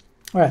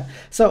 All right,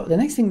 so the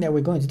next thing that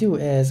we're going to do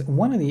is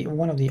one of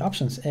the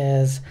options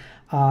is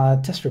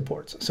test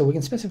reports. So we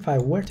can specify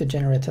where to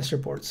generate test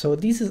reports. So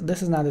this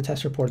is not the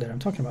test report that I'm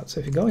talking about.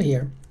 So if you go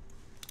here,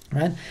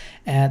 right,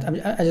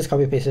 and I just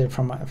copy pasted it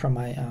from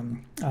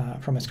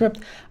my script.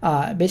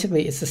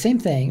 Basically, it's the same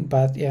thing,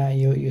 but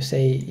you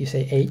say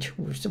H,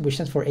 which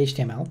stands for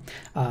HTML,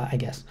 I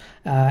guess,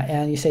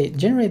 and you say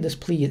generate this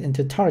please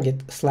into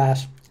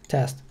target/test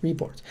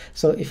reports.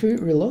 So if we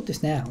reload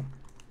this now,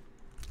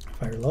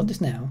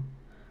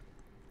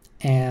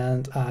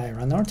 and I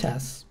run our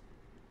tests,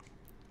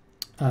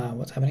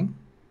 what's happening?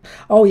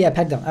 Oh yeah,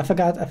 pegdown. I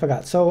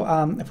forgot. So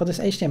for this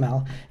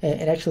HTML,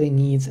 it actually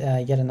needs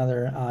yet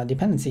another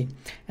dependency,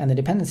 and the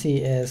dependency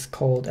is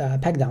called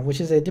pegdown,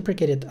 which is a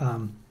deprecated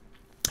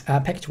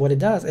package. What it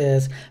does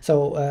is,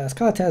 so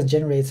ScalaTest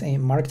generates a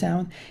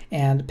markdown,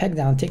 and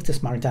pegdown takes this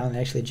markdown and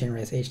actually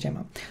generates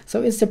HTML.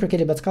 So it's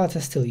deprecated, but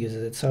ScalaTest still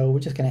uses it. So we're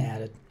just going to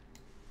add it.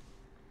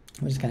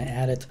 I'm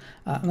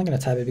not going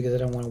to type it because I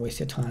don't want to waste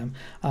your time.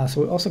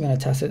 So we're also going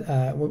to test it.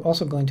 We're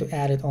also going to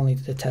add it only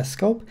to the test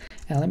scope.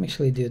 And let me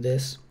actually do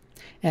this.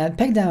 And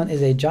pegdown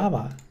is a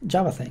Java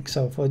thing.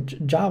 So for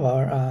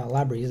Java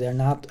libraries, they're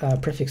not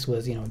prefixed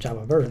with, you know,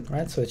 Java version,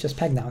 right? So it's just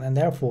pegdown, and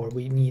therefore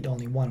we need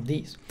only one of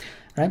these,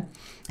 right?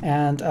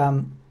 And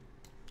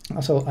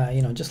also,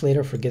 you know, just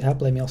later for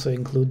GitHub, let me also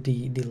include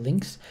the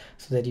links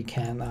so that you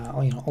can,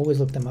 you know, always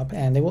look them up,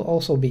 and they will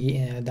also be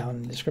down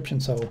in the description.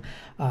 So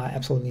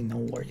absolutely no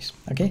worries.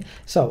 Okay,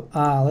 so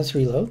let's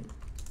reload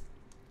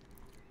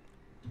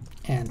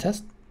and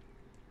test.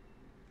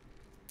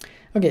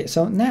 Okay,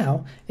 so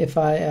now if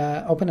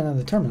I open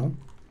another terminal,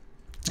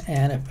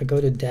 and if I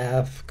go to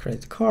dev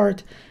create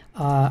cart,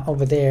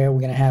 over there we're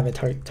going to have a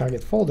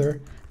target folder,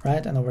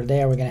 right? And over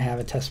there we're going to have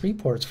a test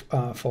reports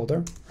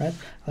folder, right?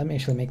 Let me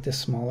actually make this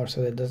smaller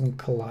so that it doesn't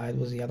collide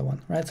with the other one,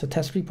 right? So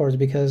test reports,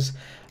 because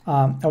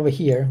over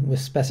here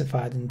was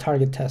specified in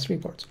target test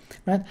reports,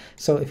 right?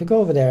 So if we go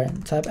over there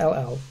and type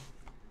LL,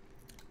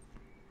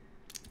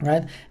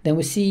 right, then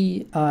we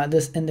see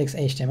this index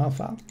HTML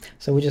file.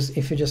 So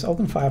if you just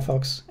open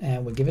Firefox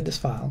and we give it this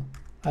file,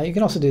 You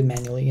can also do it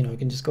manually. You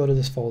can just go to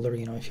this folder,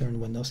 if you're in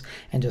Windows,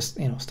 and just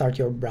start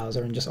your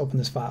browser and just open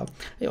this file.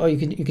 Or you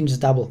can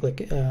just double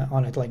click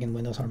on it like in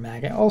Windows or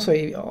Mac. Also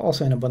in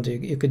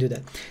Ubuntu you could do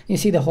that. You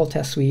see the whole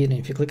test suite, and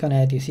if you click on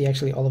it, you see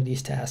actually all of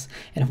these tests.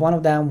 And if one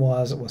of them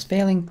was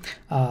failing,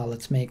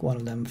 let's make one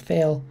of them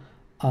fail.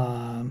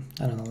 I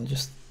don't know,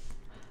 just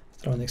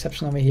throw an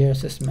exception over here,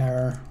 system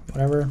error,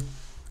 whatever,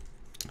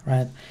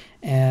 right?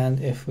 And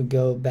if we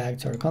go back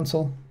to our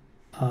console,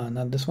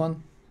 not this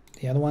one,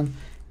 the other one,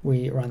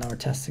 we run our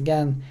tests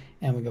again,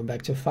 and we go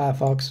back to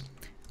Firefox,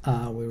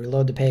 we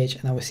reload the page,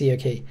 and now we see,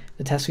 okay,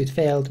 the test suite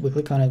failed. We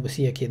click on it, we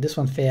see, okay, this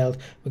one failed.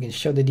 We can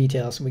show the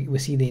details. We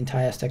see the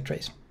entire stack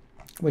trace,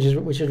 which is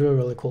really,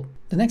 really cool.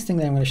 The next thing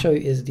that I'm going to show you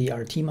is the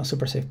Artimas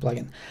SuperSafe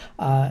plugin.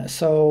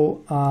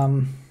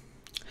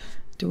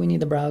 Do we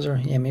need the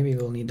browser? Yeah, maybe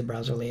we'll need the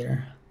browser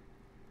later.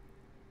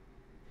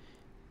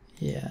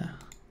 Yeah,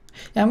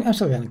 I'm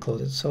still going to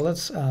close it. So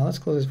let's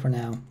close it for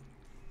now.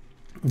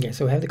 Okay,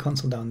 so we have the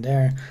console down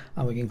there.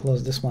 We can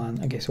close this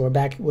one. Okay, so we're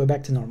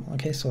back to normal.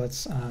 Okay, so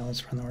let's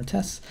run our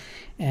tests,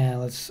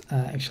 and let's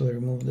actually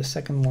remove the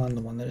second one,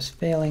 the one that is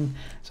failing.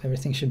 So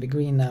everything should be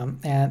green now.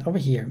 And over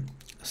here,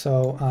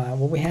 so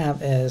what we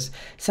have is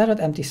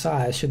set.empty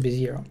size should be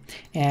 0.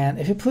 And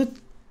if you put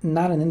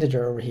not an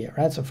integer over here,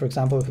 right? So for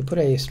example, if we put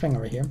a string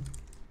over here,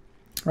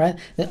 right,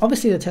 then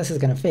obviously the test is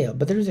going to fail,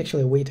 but there is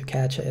actually a way to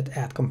catch it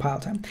at compile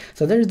time.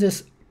 So there's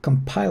this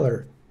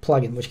compiler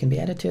plugin which can be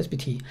added to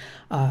SBT,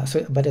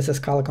 but it's a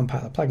Scala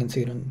compiler plugin, so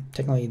you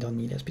technically don't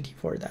need SBT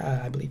for it,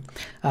 I believe.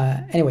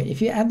 Anyway,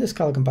 if you add the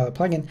Scala compiler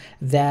plugin,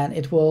 then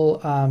it will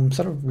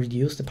sort of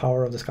reduce the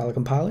power of the Scala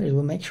compiler. It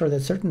will make sure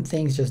that certain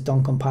things just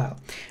don't compile.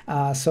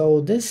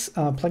 So this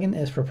plugin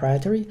is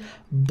proprietary,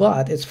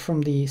 but it's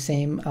from the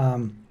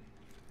same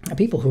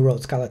people who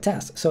wrote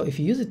ScalaTest. So if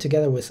you use it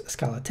together with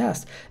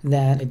ScalaTest,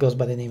 then it goes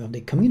by the name of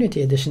the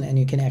community edition, and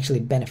you can actually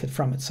benefit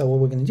from it. So what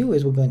we're going to do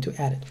is we're going to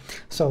add it.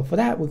 So for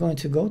that, we're going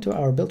to go to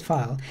our build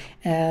file,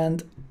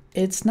 and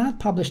it's not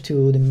published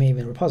to the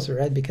Maven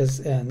repository, right?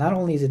 Because not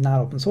only is it not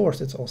open source,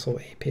 it's also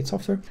a paid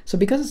software. So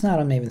because it's not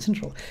on Maven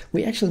Central,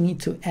 we actually need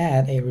to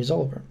add a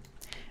resolver.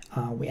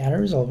 We add a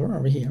resolver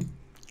over here,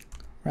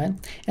 right?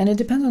 And it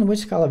depends on which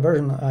Scala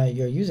version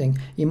you're using.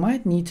 You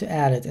might need to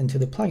add it into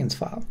the plugins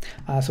file.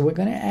 So we're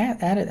going to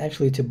add it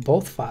actually to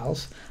both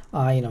files,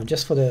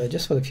 just for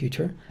the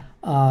future.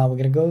 We're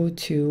going to go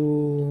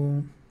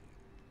to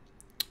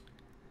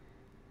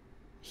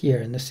here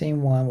in the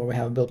same one where we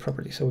have a build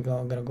property. So we're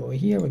going to go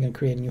here. We're going to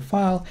create a new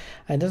file.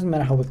 It doesn't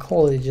matter how we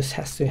call it. It just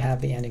has to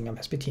have the ending of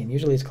SBT, and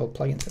usually it's called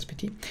plugins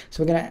SBT.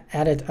 So we're going to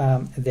add it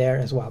there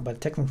as well, but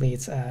technically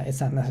it's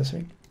not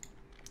necessary.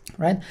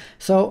 Right,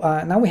 so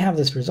now we have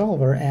this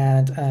resolver,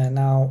 and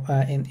now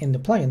in the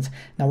plugins,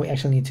 now we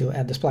actually need to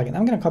add this plugin.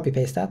 I'm going to copy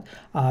paste that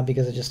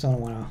because I just don't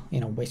want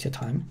to waste your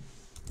time.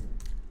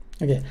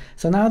 Okay,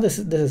 so now this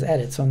is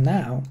added. So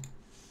now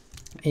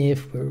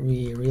if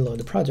we reload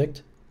the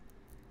project,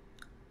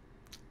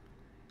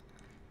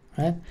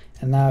 right,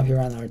 and now if you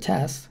run our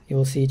test, you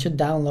will see it should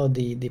download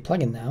the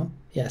plugin now.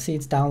 Yeah, see,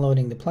 it's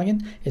downloading the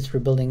plugin, it's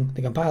rebuilding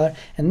the compiler,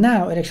 and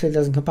now it actually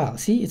doesn't compile.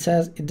 See, it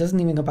says it doesn't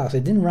even compile, so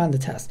it didn't run the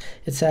test.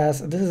 It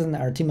says this is an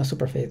Artimas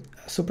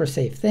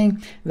SuperSafe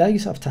thing.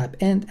 Values of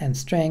type int and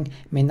string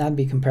may not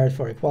be compared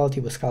for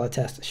equality with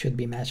ScalaTest, should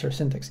be match or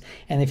syntax.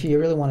 And if you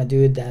really want to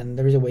do it, then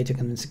there is a way to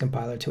convince the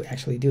compiler to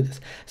actually do this.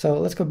 So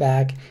let's go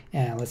back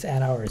and let's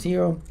add our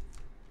 0,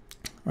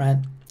 right?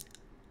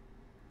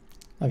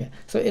 Okay,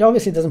 so it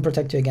obviously doesn't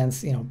protect you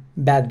against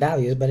bad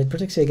values, but it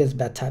protects you against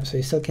bad types. So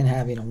you still can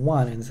have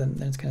 1, and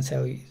then it's going to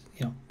say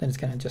then it's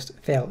going to just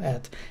fail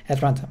at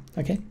runtime.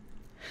 Okay,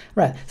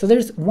 right. So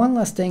there's one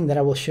last thing that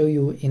I will show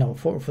you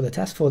for the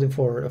test for the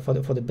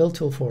build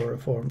tool for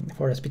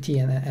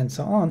SBT and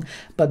so on.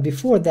 But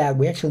before that,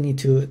 we actually need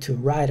to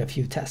write a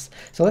few tests.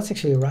 So let's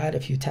actually write a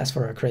few tests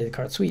for our credit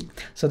card suite.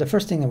 So the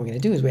first thing that we're going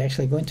to do is we're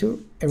actually going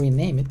to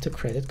rename it to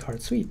credit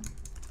card suite.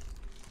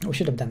 We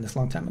should have done this a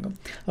long time ago.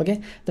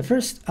 Okay, the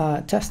first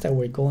test that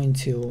we're going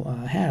to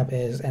have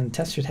is, and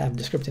tests should have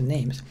descriptive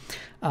names.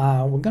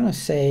 We're going to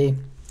say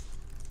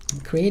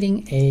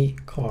creating a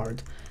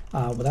card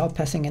without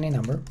passing any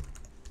number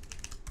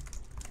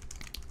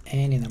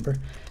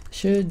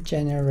should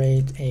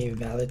generate a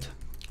valid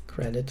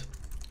credit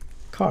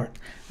card,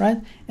 right?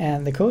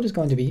 And the code is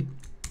going to be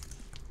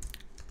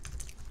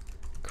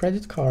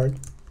credit card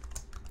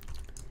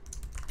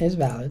is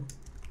valid,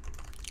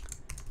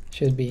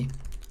 should be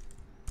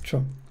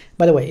true.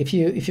 By the way, if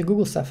you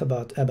Google stuff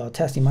about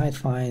test, you might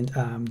find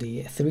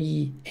the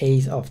 3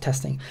 A's of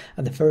testing.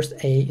 The first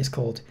A is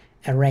called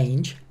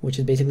arrange, which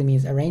is basically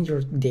means arrange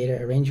your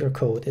data, arrange your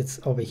code. It's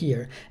over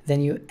here.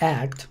 Then you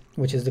act,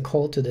 which is the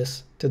call to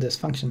this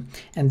function,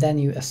 and then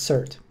you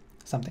assert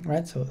something,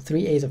 right? So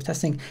 3 A's of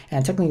testing,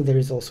 and technically there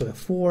is also a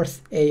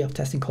 4th A of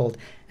testing called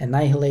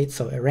annihilate.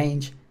 So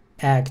arrange,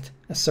 act,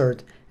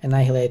 assert,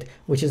 annihilate,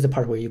 which is the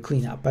part where you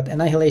clean up. But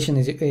annihilation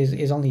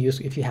is only used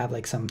if you have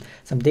like some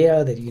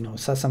data that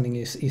something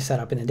you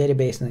set up in a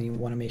database, and then you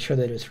want to make sure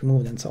that it's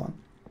removed and so on,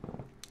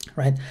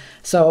 right?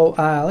 So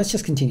let's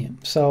just continue.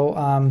 So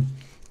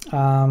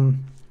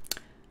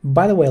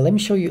By the way, let me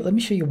show you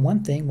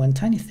one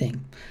tiny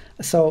thing.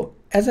 So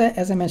as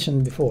I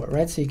mentioned before,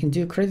 right? So you can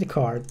do credit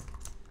card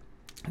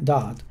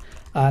dot,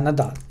 not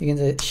dot. You can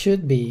say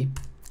should be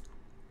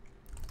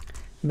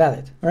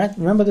valid. All right,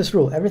 remember this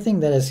rule. Everything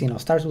that is,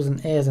 starts with an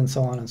is and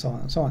so on and so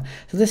on and so on.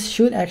 So this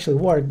should actually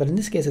work, but in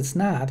this case it's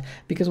not,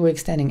 because we're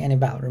extending any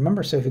value.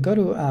 Remember, so if you go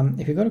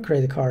to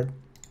credit card,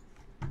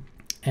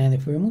 and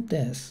if we remove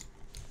this,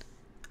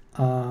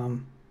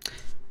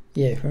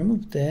 if we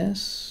remove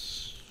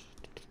this,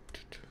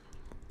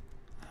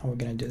 how we're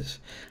gonna do this?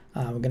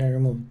 We're gonna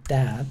remove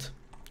that,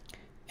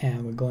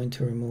 and we're going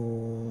to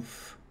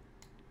remove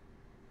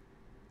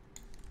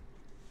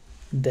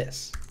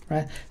this.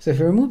 Right? So if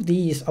we remove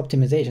these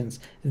optimizations,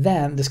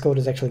 then this code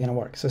is actually going to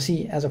work. So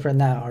see, as of right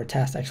now, our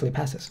test actually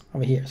passes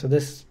over here. So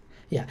this,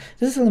 this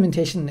is a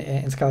limitation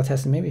in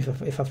ScalaTest, and maybe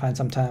if I find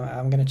some time,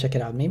 I'm going to check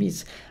it out. Maybe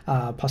it's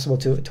possible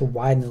to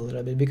widen a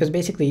little bit, because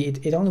basically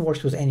it only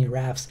works with any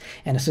refs,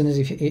 and as soon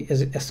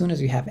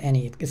as you have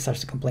any, it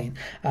starts to complain.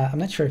 I'm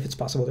not sure if it's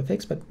possible to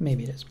fix, but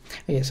maybe it is.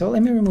 Okay, so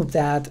let me remove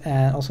that,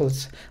 and also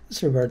let's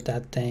revert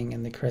that thing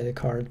in the credit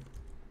card,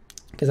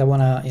 because I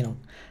want to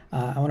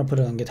I want to put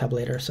it on GitHub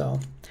later, so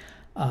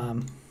I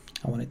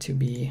want it to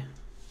be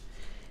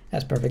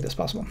as perfect as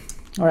possible.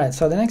 All right,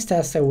 so the next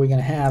test that we're going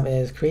to have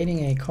is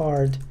creating a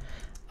card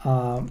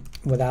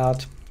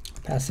without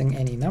passing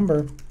any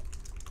number.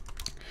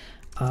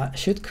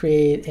 Should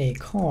create a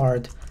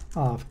card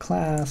of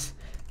class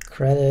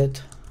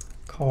credit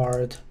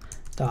card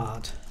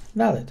dot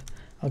valid.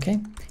 Okay,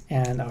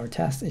 and our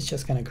test is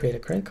just going to create a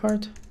credit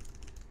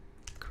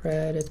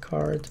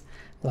card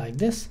like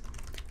this.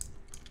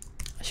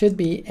 Should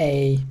be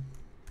a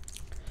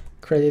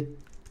credit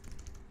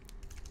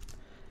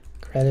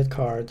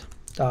card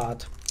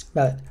dot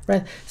valid,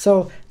 right?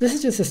 So this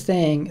is just a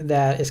thing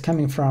that is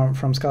coming from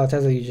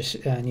ScalaTest that you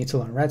just need to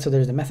learn, right? So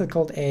there's a method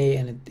called a,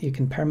 and you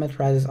can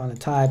parameterize it on a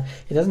type.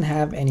 It doesn't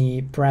have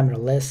any parameter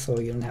list, so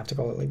you don't have to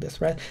call it like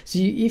this, right? So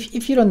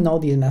if you don't know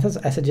these methods,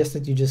 I suggest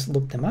that you just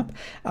look them up,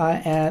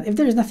 and if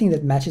there's nothing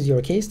that matches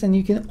your case, then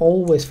you can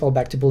always fall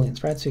back to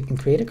booleans, right? So you can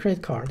create a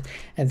credit card,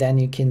 and then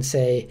you can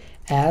say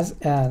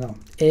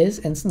is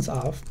instance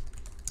of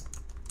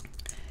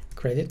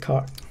credit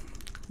card.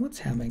 What's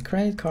happening?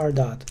 Credit card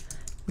dot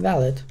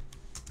valid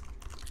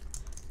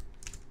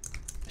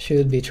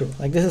should be true.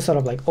 Like, this is sort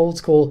of like old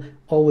school,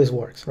 always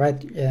works,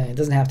 right? It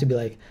doesn't have to be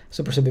like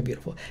super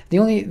beautiful. The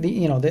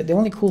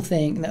only cool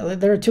thing,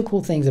 there are two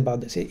cool things about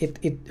this.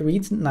 It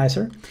reads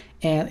nicer,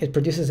 and it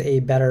produces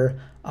a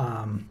better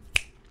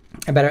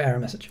error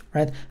message,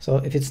 right? So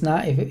if it's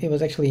not, if it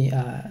was actually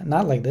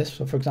not like this,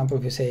 so for example,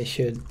 if you say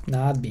should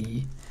not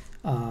be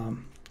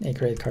a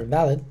credit card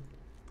valid,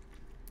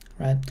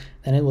 right,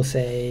 then it will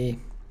say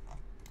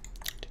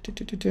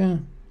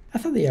I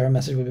thought the error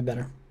message would be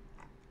better.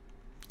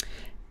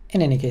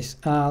 In any case,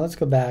 let's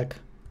go back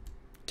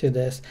to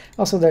this.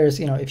 Also, there's,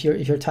 if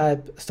your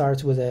type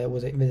starts with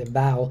a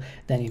vowel,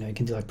 then you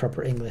can do like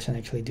proper English and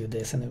actually do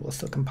this, and it will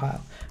still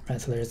compile, right?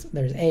 So there's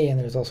a, and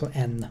there's also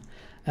n,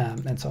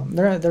 and so on.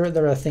 There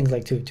are things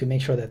like to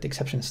make sure that the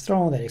exception is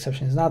thrown, that the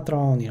exception is not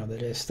thrown, that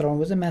it is thrown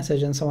with a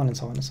message, and so on and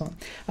so on and so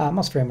on.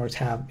 Most frameworks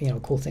have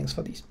cool things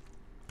for these.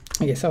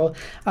 Okay, so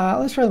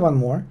let's try one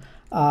more.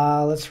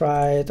 Let's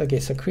write, okay,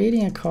 so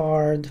creating a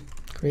card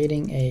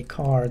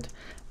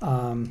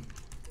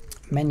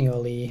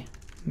manually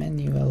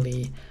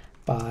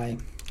by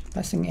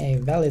passing a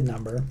valid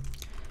number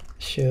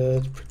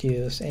should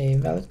produce a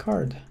valid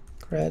card,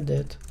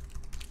 credit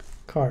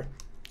card,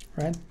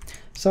 right?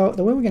 So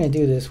the way we're going to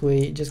do this,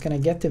 we're just going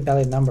to get the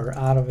valid number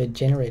out of a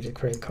generated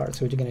credit card.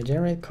 So we're going to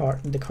generate the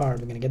card,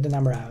 we're going to get the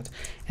number out,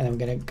 and then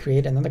we're going to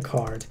create another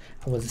card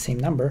with the same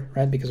number,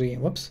 right? Because we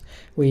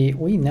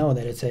know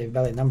that it's a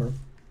valid number,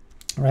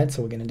 right?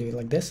 So we're going to do it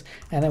like this,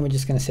 and then we're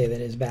just going to say that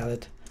it's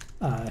valid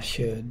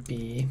should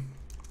be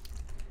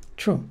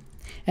true.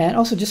 And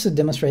also, just to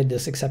demonstrate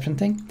this exception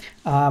thing,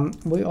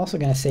 we're also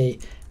going to say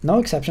no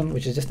exception,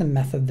 which is just a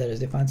method that is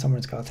defined somewhere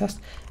in ScalaTest,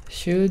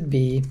 should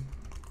be,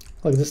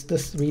 look,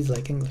 this reads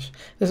like English.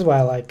 This is why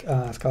I like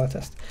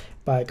ScalaTest.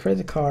 By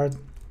credit card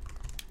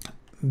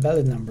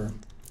valid number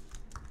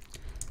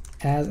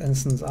as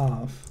instance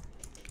of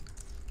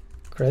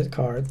credit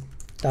card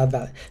dot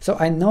valid. So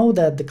I know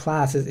that the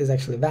class is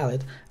actually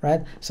valid,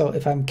 right? So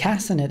if I'm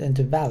casting it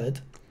into valid,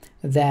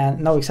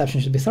 then no exception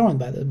should be thrown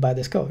by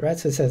this code, right?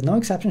 So it says no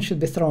exception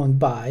should be thrown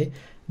by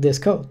this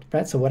code,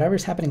 right? So whatever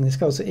is happening in this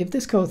code. So if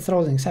this code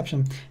throws an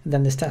exception,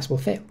 then this test will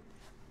fail,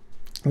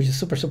 which is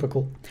super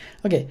cool.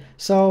 Okay,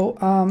 so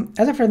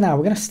as of right now,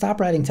 we're gonna stop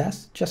writing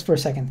tests just for a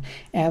second,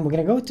 and we're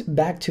gonna go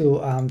back to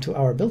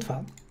our build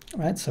file,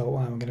 right? So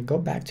we're gonna go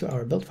back to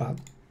our build file,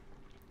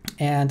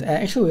 and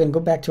actually we're gonna go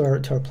back to our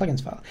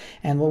plugins file.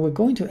 And what we're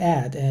going to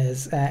add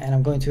is, and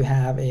I'm going to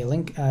have a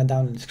link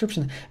down in the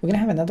description, we're gonna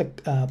have another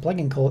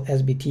plugin called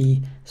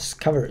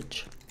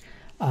sbt-scoverage.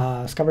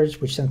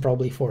 Scoverage, which stands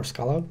probably for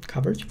Scala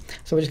coverage.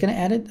 So we're just gonna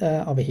add it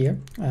over here,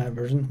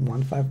 version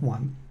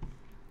 151.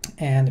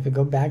 And if we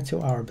go back to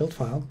our build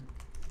file,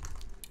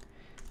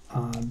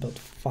 build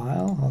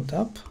file, hold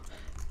up,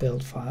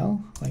 build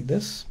file like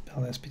this,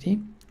 build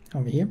sbt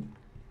over here.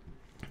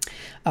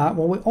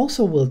 What we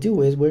also will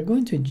do is we're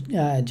going to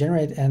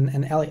generate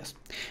an alias.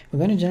 We're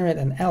going to generate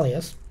an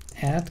alias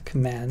at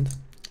command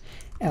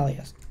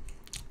alias,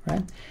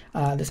 right?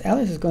 This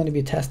alias is going to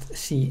be test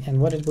C, and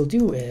what it will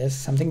do is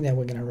something that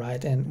we're going to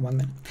write in 1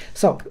 minute.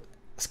 So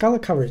Scala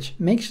coverage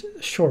makes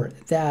sure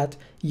that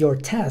your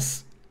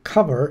tests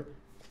cover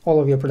all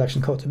of your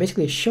production code. So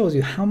basically it shows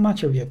you how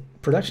much of your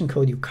production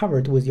code you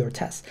covered with your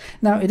tests.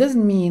 Now it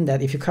doesn't mean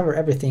that if you cover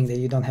everything that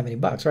you don't have any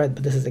bugs, right?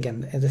 But this is,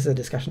 again, this is a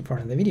discussion for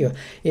another video.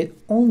 It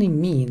only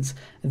means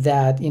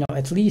that, you know,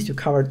 at least you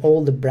covered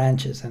all the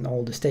branches and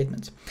all the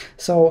statements.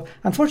 So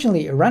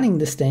unfortunately running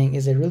this thing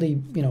is a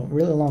really, you know,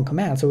 really long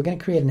command. So we're going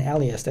to create an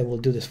alias that will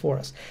do this for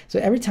us. So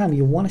every time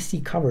you want to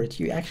see coverage,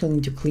 you actually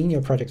need to clean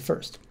your project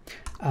first.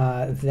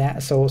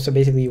 So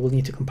basically you will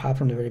need to compile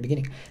from the very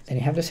beginning. Then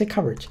you have to say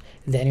coverage.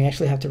 Then you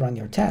actually have to run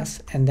your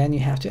tests, and then you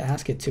have to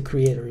ask it to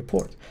create a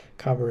report,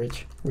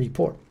 coverage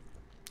report.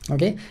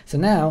 Okay, so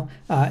now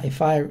if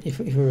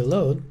we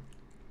reload,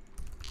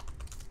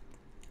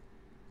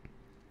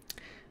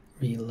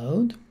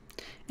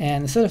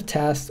 and instead of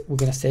test, we're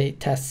going to say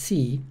test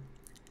C.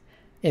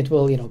 It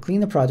will, you know,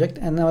 clean the project,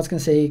 and now it's going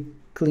to say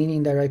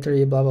cleaning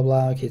directory, blah blah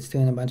blah. Okay, it's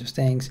doing a bunch of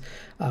things,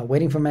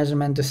 waiting for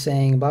measurement to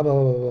saying blah blah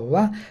blah blah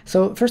blah.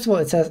 So first of all,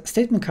 it says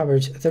statement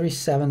coverage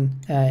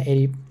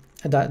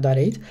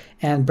 3780.8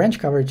 and branch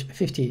coverage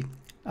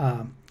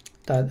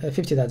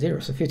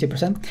 50.0, so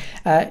 50%.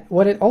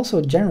 What it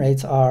also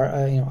generates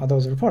are you know, are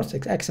those reports,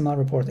 like XML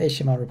report,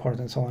 HTML report,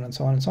 and so on and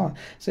so on and so on.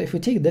 So if we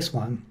take this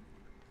one,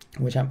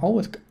 which I'm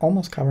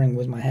almost covering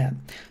with my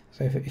hand,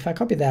 so if I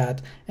copy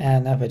that,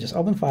 and if I just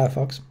open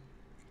Firefox,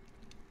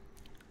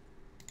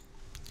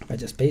 if I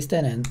just paste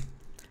that in,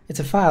 it's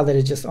a file that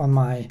is just on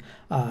my,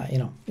 you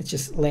know, it's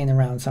just laying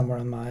around somewhere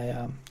on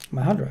my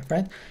my hard drive,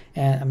 right?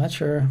 And I'm not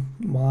sure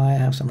why I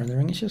have some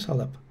rendering issues.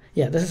 Hold up.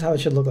 Yeah, this is how it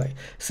should look like.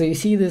 So you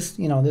see this,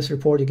 you know, this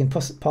report. You can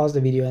pause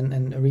the video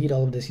and read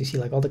all of this. You see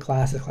like all the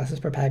classes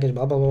per package,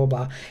 blah blah blah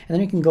blah, and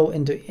then you can go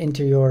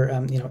into your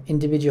you know,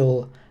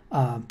 individual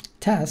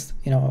test.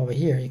 You know, over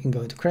here you can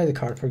go into credit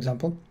card, for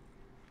example,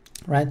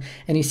 right?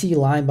 And you see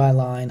line by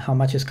line how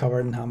much is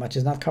covered and how much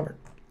is not covered.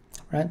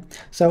 Right.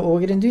 So what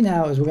we're going to do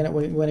now is we're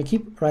going to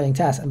keep writing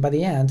tests, and by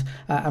the end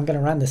I'm going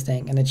to run this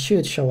thing, and it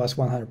should show us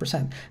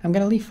 100%. I'm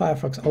going to leave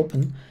Firefox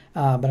open,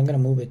 but I'm going to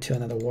move it to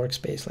another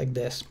workspace like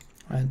this.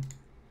 Right.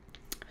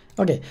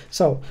 Okay.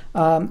 So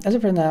as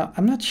of right now,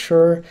 I'm not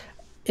sure.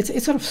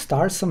 It sort of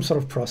starts some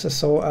sort of process.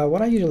 So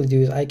what I usually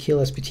do is I kill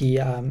SBT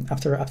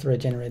after I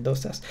generate those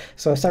tests.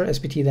 So I start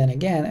SBT then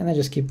again, and I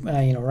just keep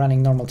you know,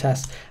 running normal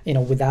tests, you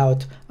know,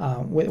 without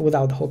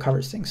the whole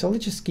coverage thing. So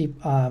let's just keep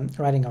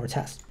writing our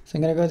test. So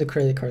I'm going to go to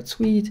credit card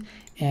suite,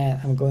 and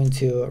I'm going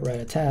to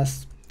write a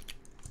test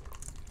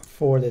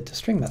for the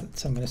toString method.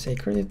 So I'm going to say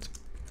credit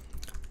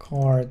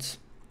cards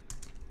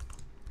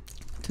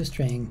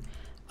toString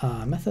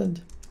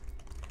method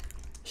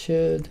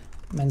should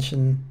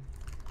mention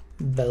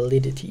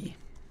validity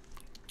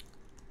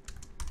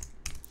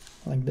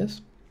like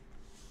this.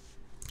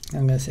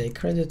 I'm going to say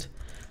credit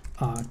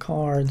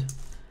card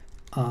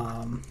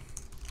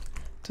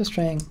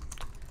toString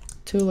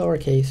to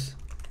lowercase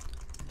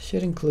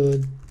should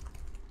include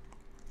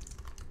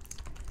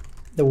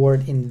the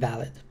word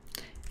invalid.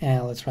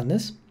 And let's run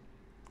this,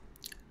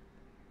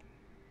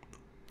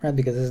 right?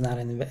 Because this is not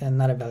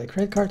a valid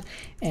credit card.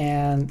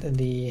 And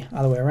the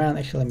other way around,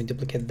 actually, let me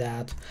duplicate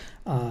that.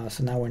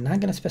 So now we're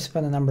not going to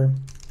specify the number,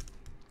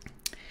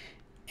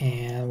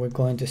 and we're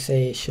going to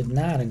say should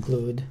not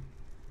include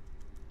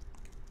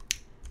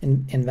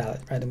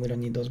invalid, right? And we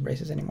don't need those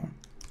braces anymore,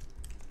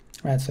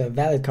 right? So a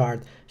valid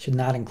card should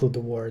not include the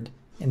word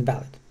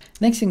invalid.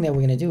 Next thing that we're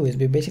going to do is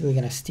we're basically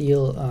going to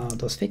steal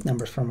those fake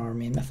numbers from our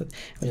main method.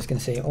 We're just going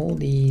to say all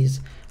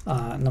these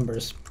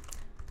numbers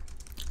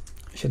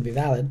should be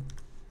valid,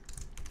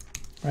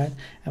 right?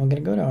 And we're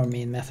going to go to our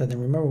main method,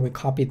 and remember we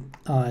copied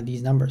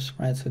these numbers,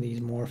 right? So these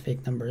more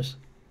fake numbers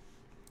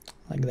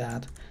like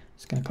that.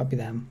 Just going to copy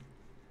them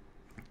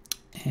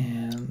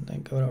and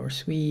then go to our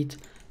suite,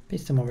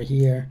 paste them over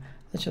here.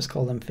 Let's just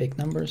call them fake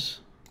numbers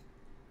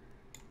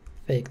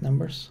like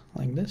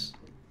this.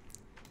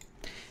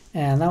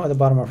 And now at the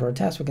bottom of our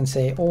test, we can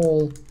say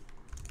all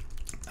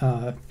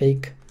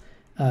fake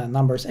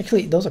numbers.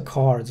 Actually, those are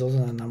cards. Those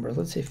are not numbers.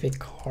 Let's say fake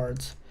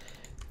cards.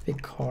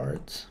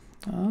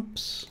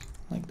 Oops,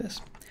 like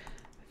this.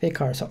 Fake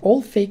cards. So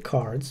all fake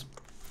cards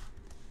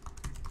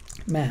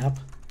map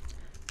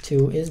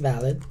to is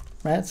valid,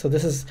 right? So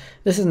this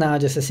is now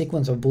just a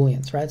sequence of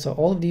booleans, right? So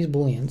all of these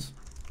booleans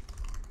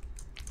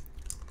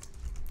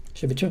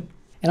should be true.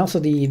 And also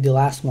the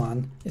last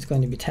one is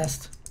going to be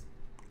test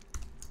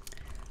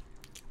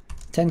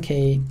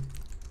 10K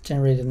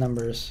generated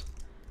numbers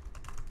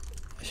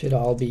should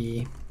all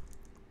be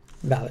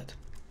valid.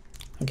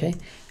 Okay,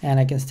 and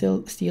I can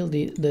still steal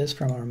this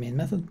from our main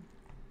method.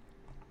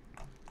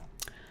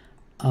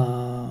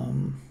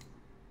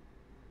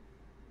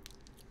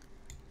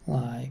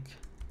 Like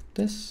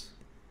this.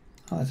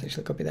 Oh, let's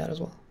actually copy that as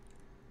well.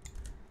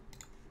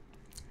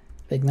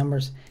 fake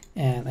numbers,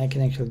 and I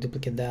can actually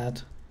duplicate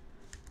that,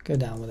 go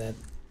down with it,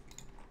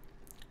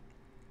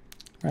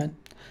 right?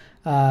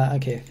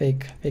 Okay,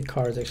 fake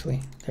cards actually.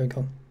 There we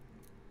go.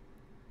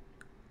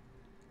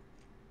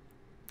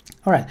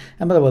 All right,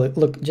 and by the way,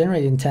 look,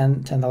 generating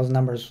 10,000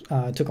 numbers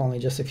took only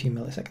just a few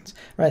milliseconds,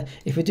 right?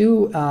 If we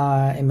do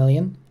a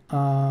million,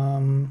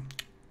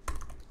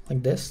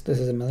 like this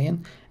is a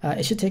million,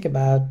 it should take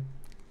about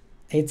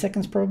 8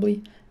 seconds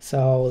probably.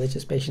 So let's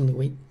just patiently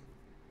wait.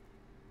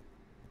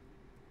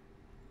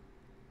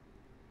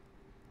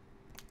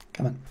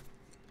 Come on.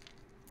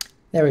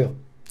 There we go.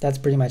 That's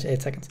pretty much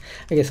 8 seconds.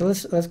 Okay, so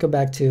let's go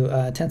back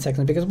to 10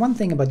 seconds, because one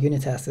thing about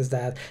unit tests is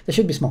that they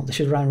should be small. They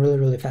should run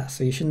really fast.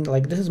 So you shouldn't,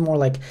 like, this is more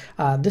like,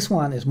 this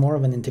one is more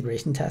of an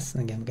integration test.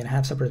 And again, we're gonna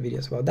have separate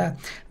videos about that.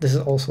 This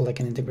is also like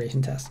an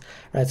integration test,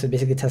 right? So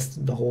basically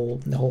test the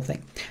whole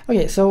thing.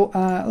 Okay, so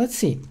let's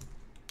see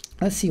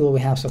what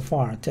we have so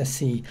far. Test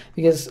C,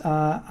 because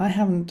I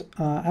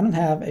don't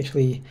have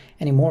actually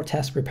any more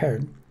tests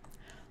prepared.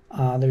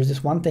 There's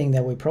this one thing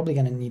that we're probably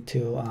gonna need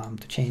to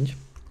change.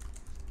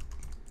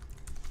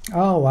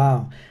 Oh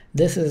wow,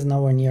 this is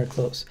nowhere near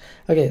close.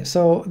 Okay,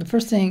 so the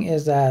first thing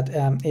is that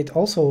it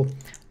also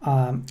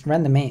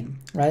ran the main,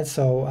 right?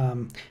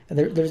 So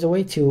there's a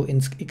way to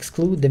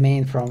exclude the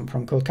main from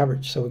code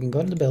coverage. So we can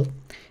go to the build,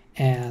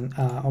 and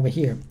over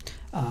here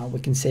we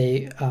can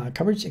say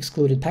coverage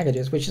excluded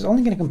packages, which is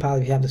only going to compile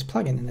if you have this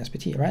plugin in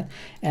SBT, right?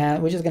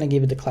 And we're just going to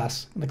give it the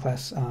class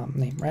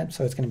name, right?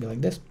 So it's going to be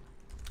like this.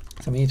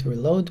 So we need to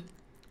reload.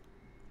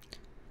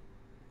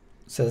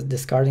 Says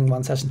discarding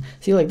one session.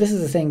 See, like, this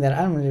is the thing that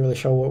I'm really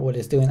sure what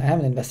it's doing. I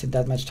haven't invested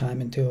that much time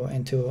into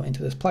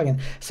this plugin,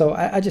 so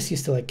I just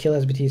used to like kill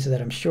SBT so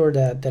that I'm sure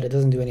that it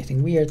doesn't do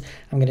anything weird.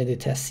 I'm gonna do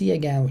test C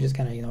again, which is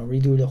gonna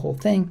redo the whole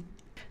thing.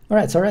 All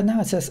right, so right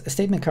now it says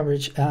statement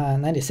coverage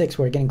 96.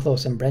 We're getting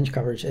close, and branch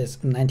coverage is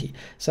 90.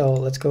 So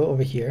let's go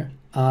over here.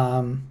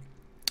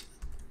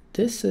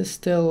 This is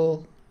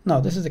still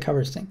this is the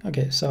coverage thing.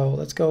 Okay, so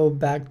let's go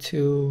back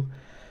to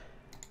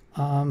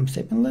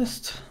statement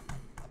list.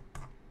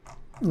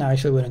 No,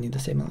 actually, we don't need the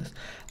statement list.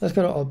 Let's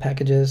go to all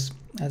packages.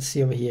 Let's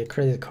see over here,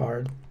 credit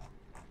card.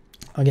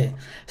 Okay,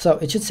 so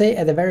it should say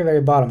at the very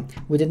bottom,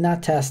 we did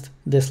not test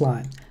this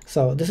line.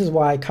 So this is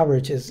why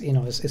coverage is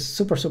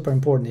super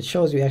important. It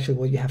shows you actually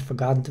what you have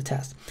forgotten to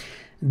test.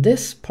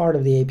 This part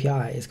of the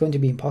API is going to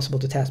be impossible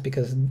to test,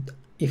 because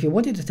if you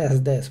wanted to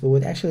test this, we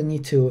would actually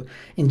need to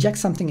inject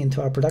something into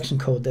our production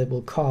code that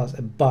will cause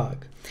a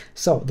bug.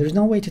 So there's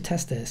no way to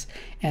test this.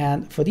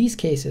 And for these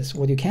cases,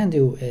 what you can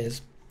do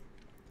is,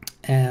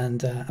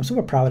 and I'm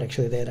super proud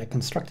actually that I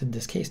constructed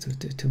this case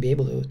to be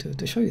able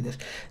to show you this.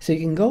 So you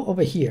can go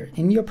over here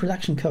in your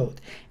production code,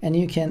 and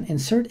you can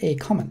insert a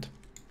comment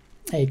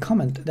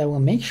that will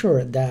make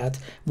sure that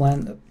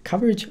when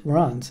coverage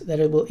runs,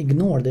 that it will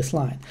ignore this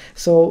line.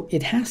 So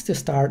it has to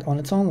start on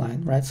its own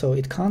line, right? So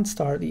it can't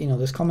start,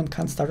 this comment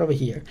can't start over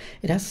here.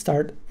 It has to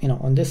start,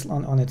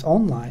 on its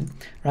own line,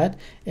 right?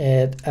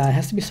 It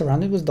has to be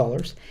surrounded with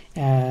dollars,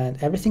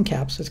 and everything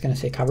caps. So it's going to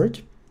say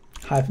coverage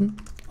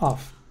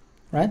 -off.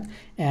 Right,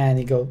 and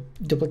you go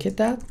duplicate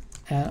that,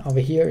 and over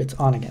here it's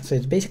on again. So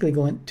it's basically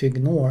going to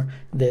ignore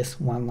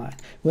this one line.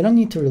 We don't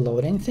need to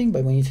reload anything,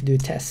 but we need to do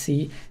test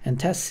C, and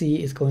test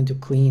C is going to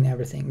clean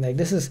everything. Like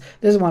this is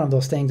one of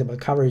those things about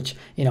coverage.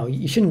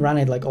 You shouldn't run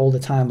it like all the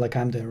time like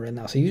I'm doing right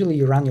now. So usually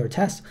you run your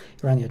test,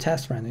 run your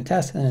test,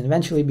 and then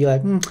eventually be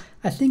like,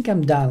 I think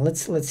I'm done.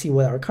 Let's see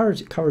what our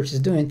coverage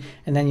is doing,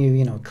 and then you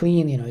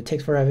clean. It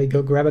takes forever. You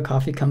go grab a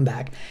coffee, come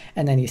back,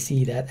 and then you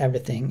see that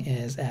everything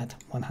is at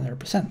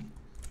 100%.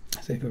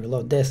 So if you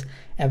reload this,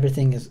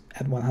 everything is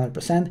at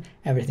 100%,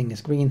 everything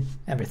is green,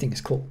 everything is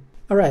cool.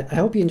 All right, I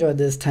hope you enjoyed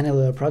this tiny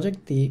little project.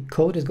 The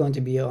code is going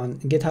to be on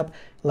GitHub.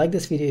 Like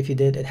this video if you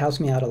did, it helps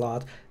me out a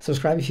lot.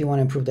 Subscribe if you want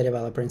to improve the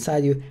developer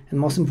inside you, and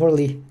most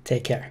importantly,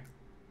 take care.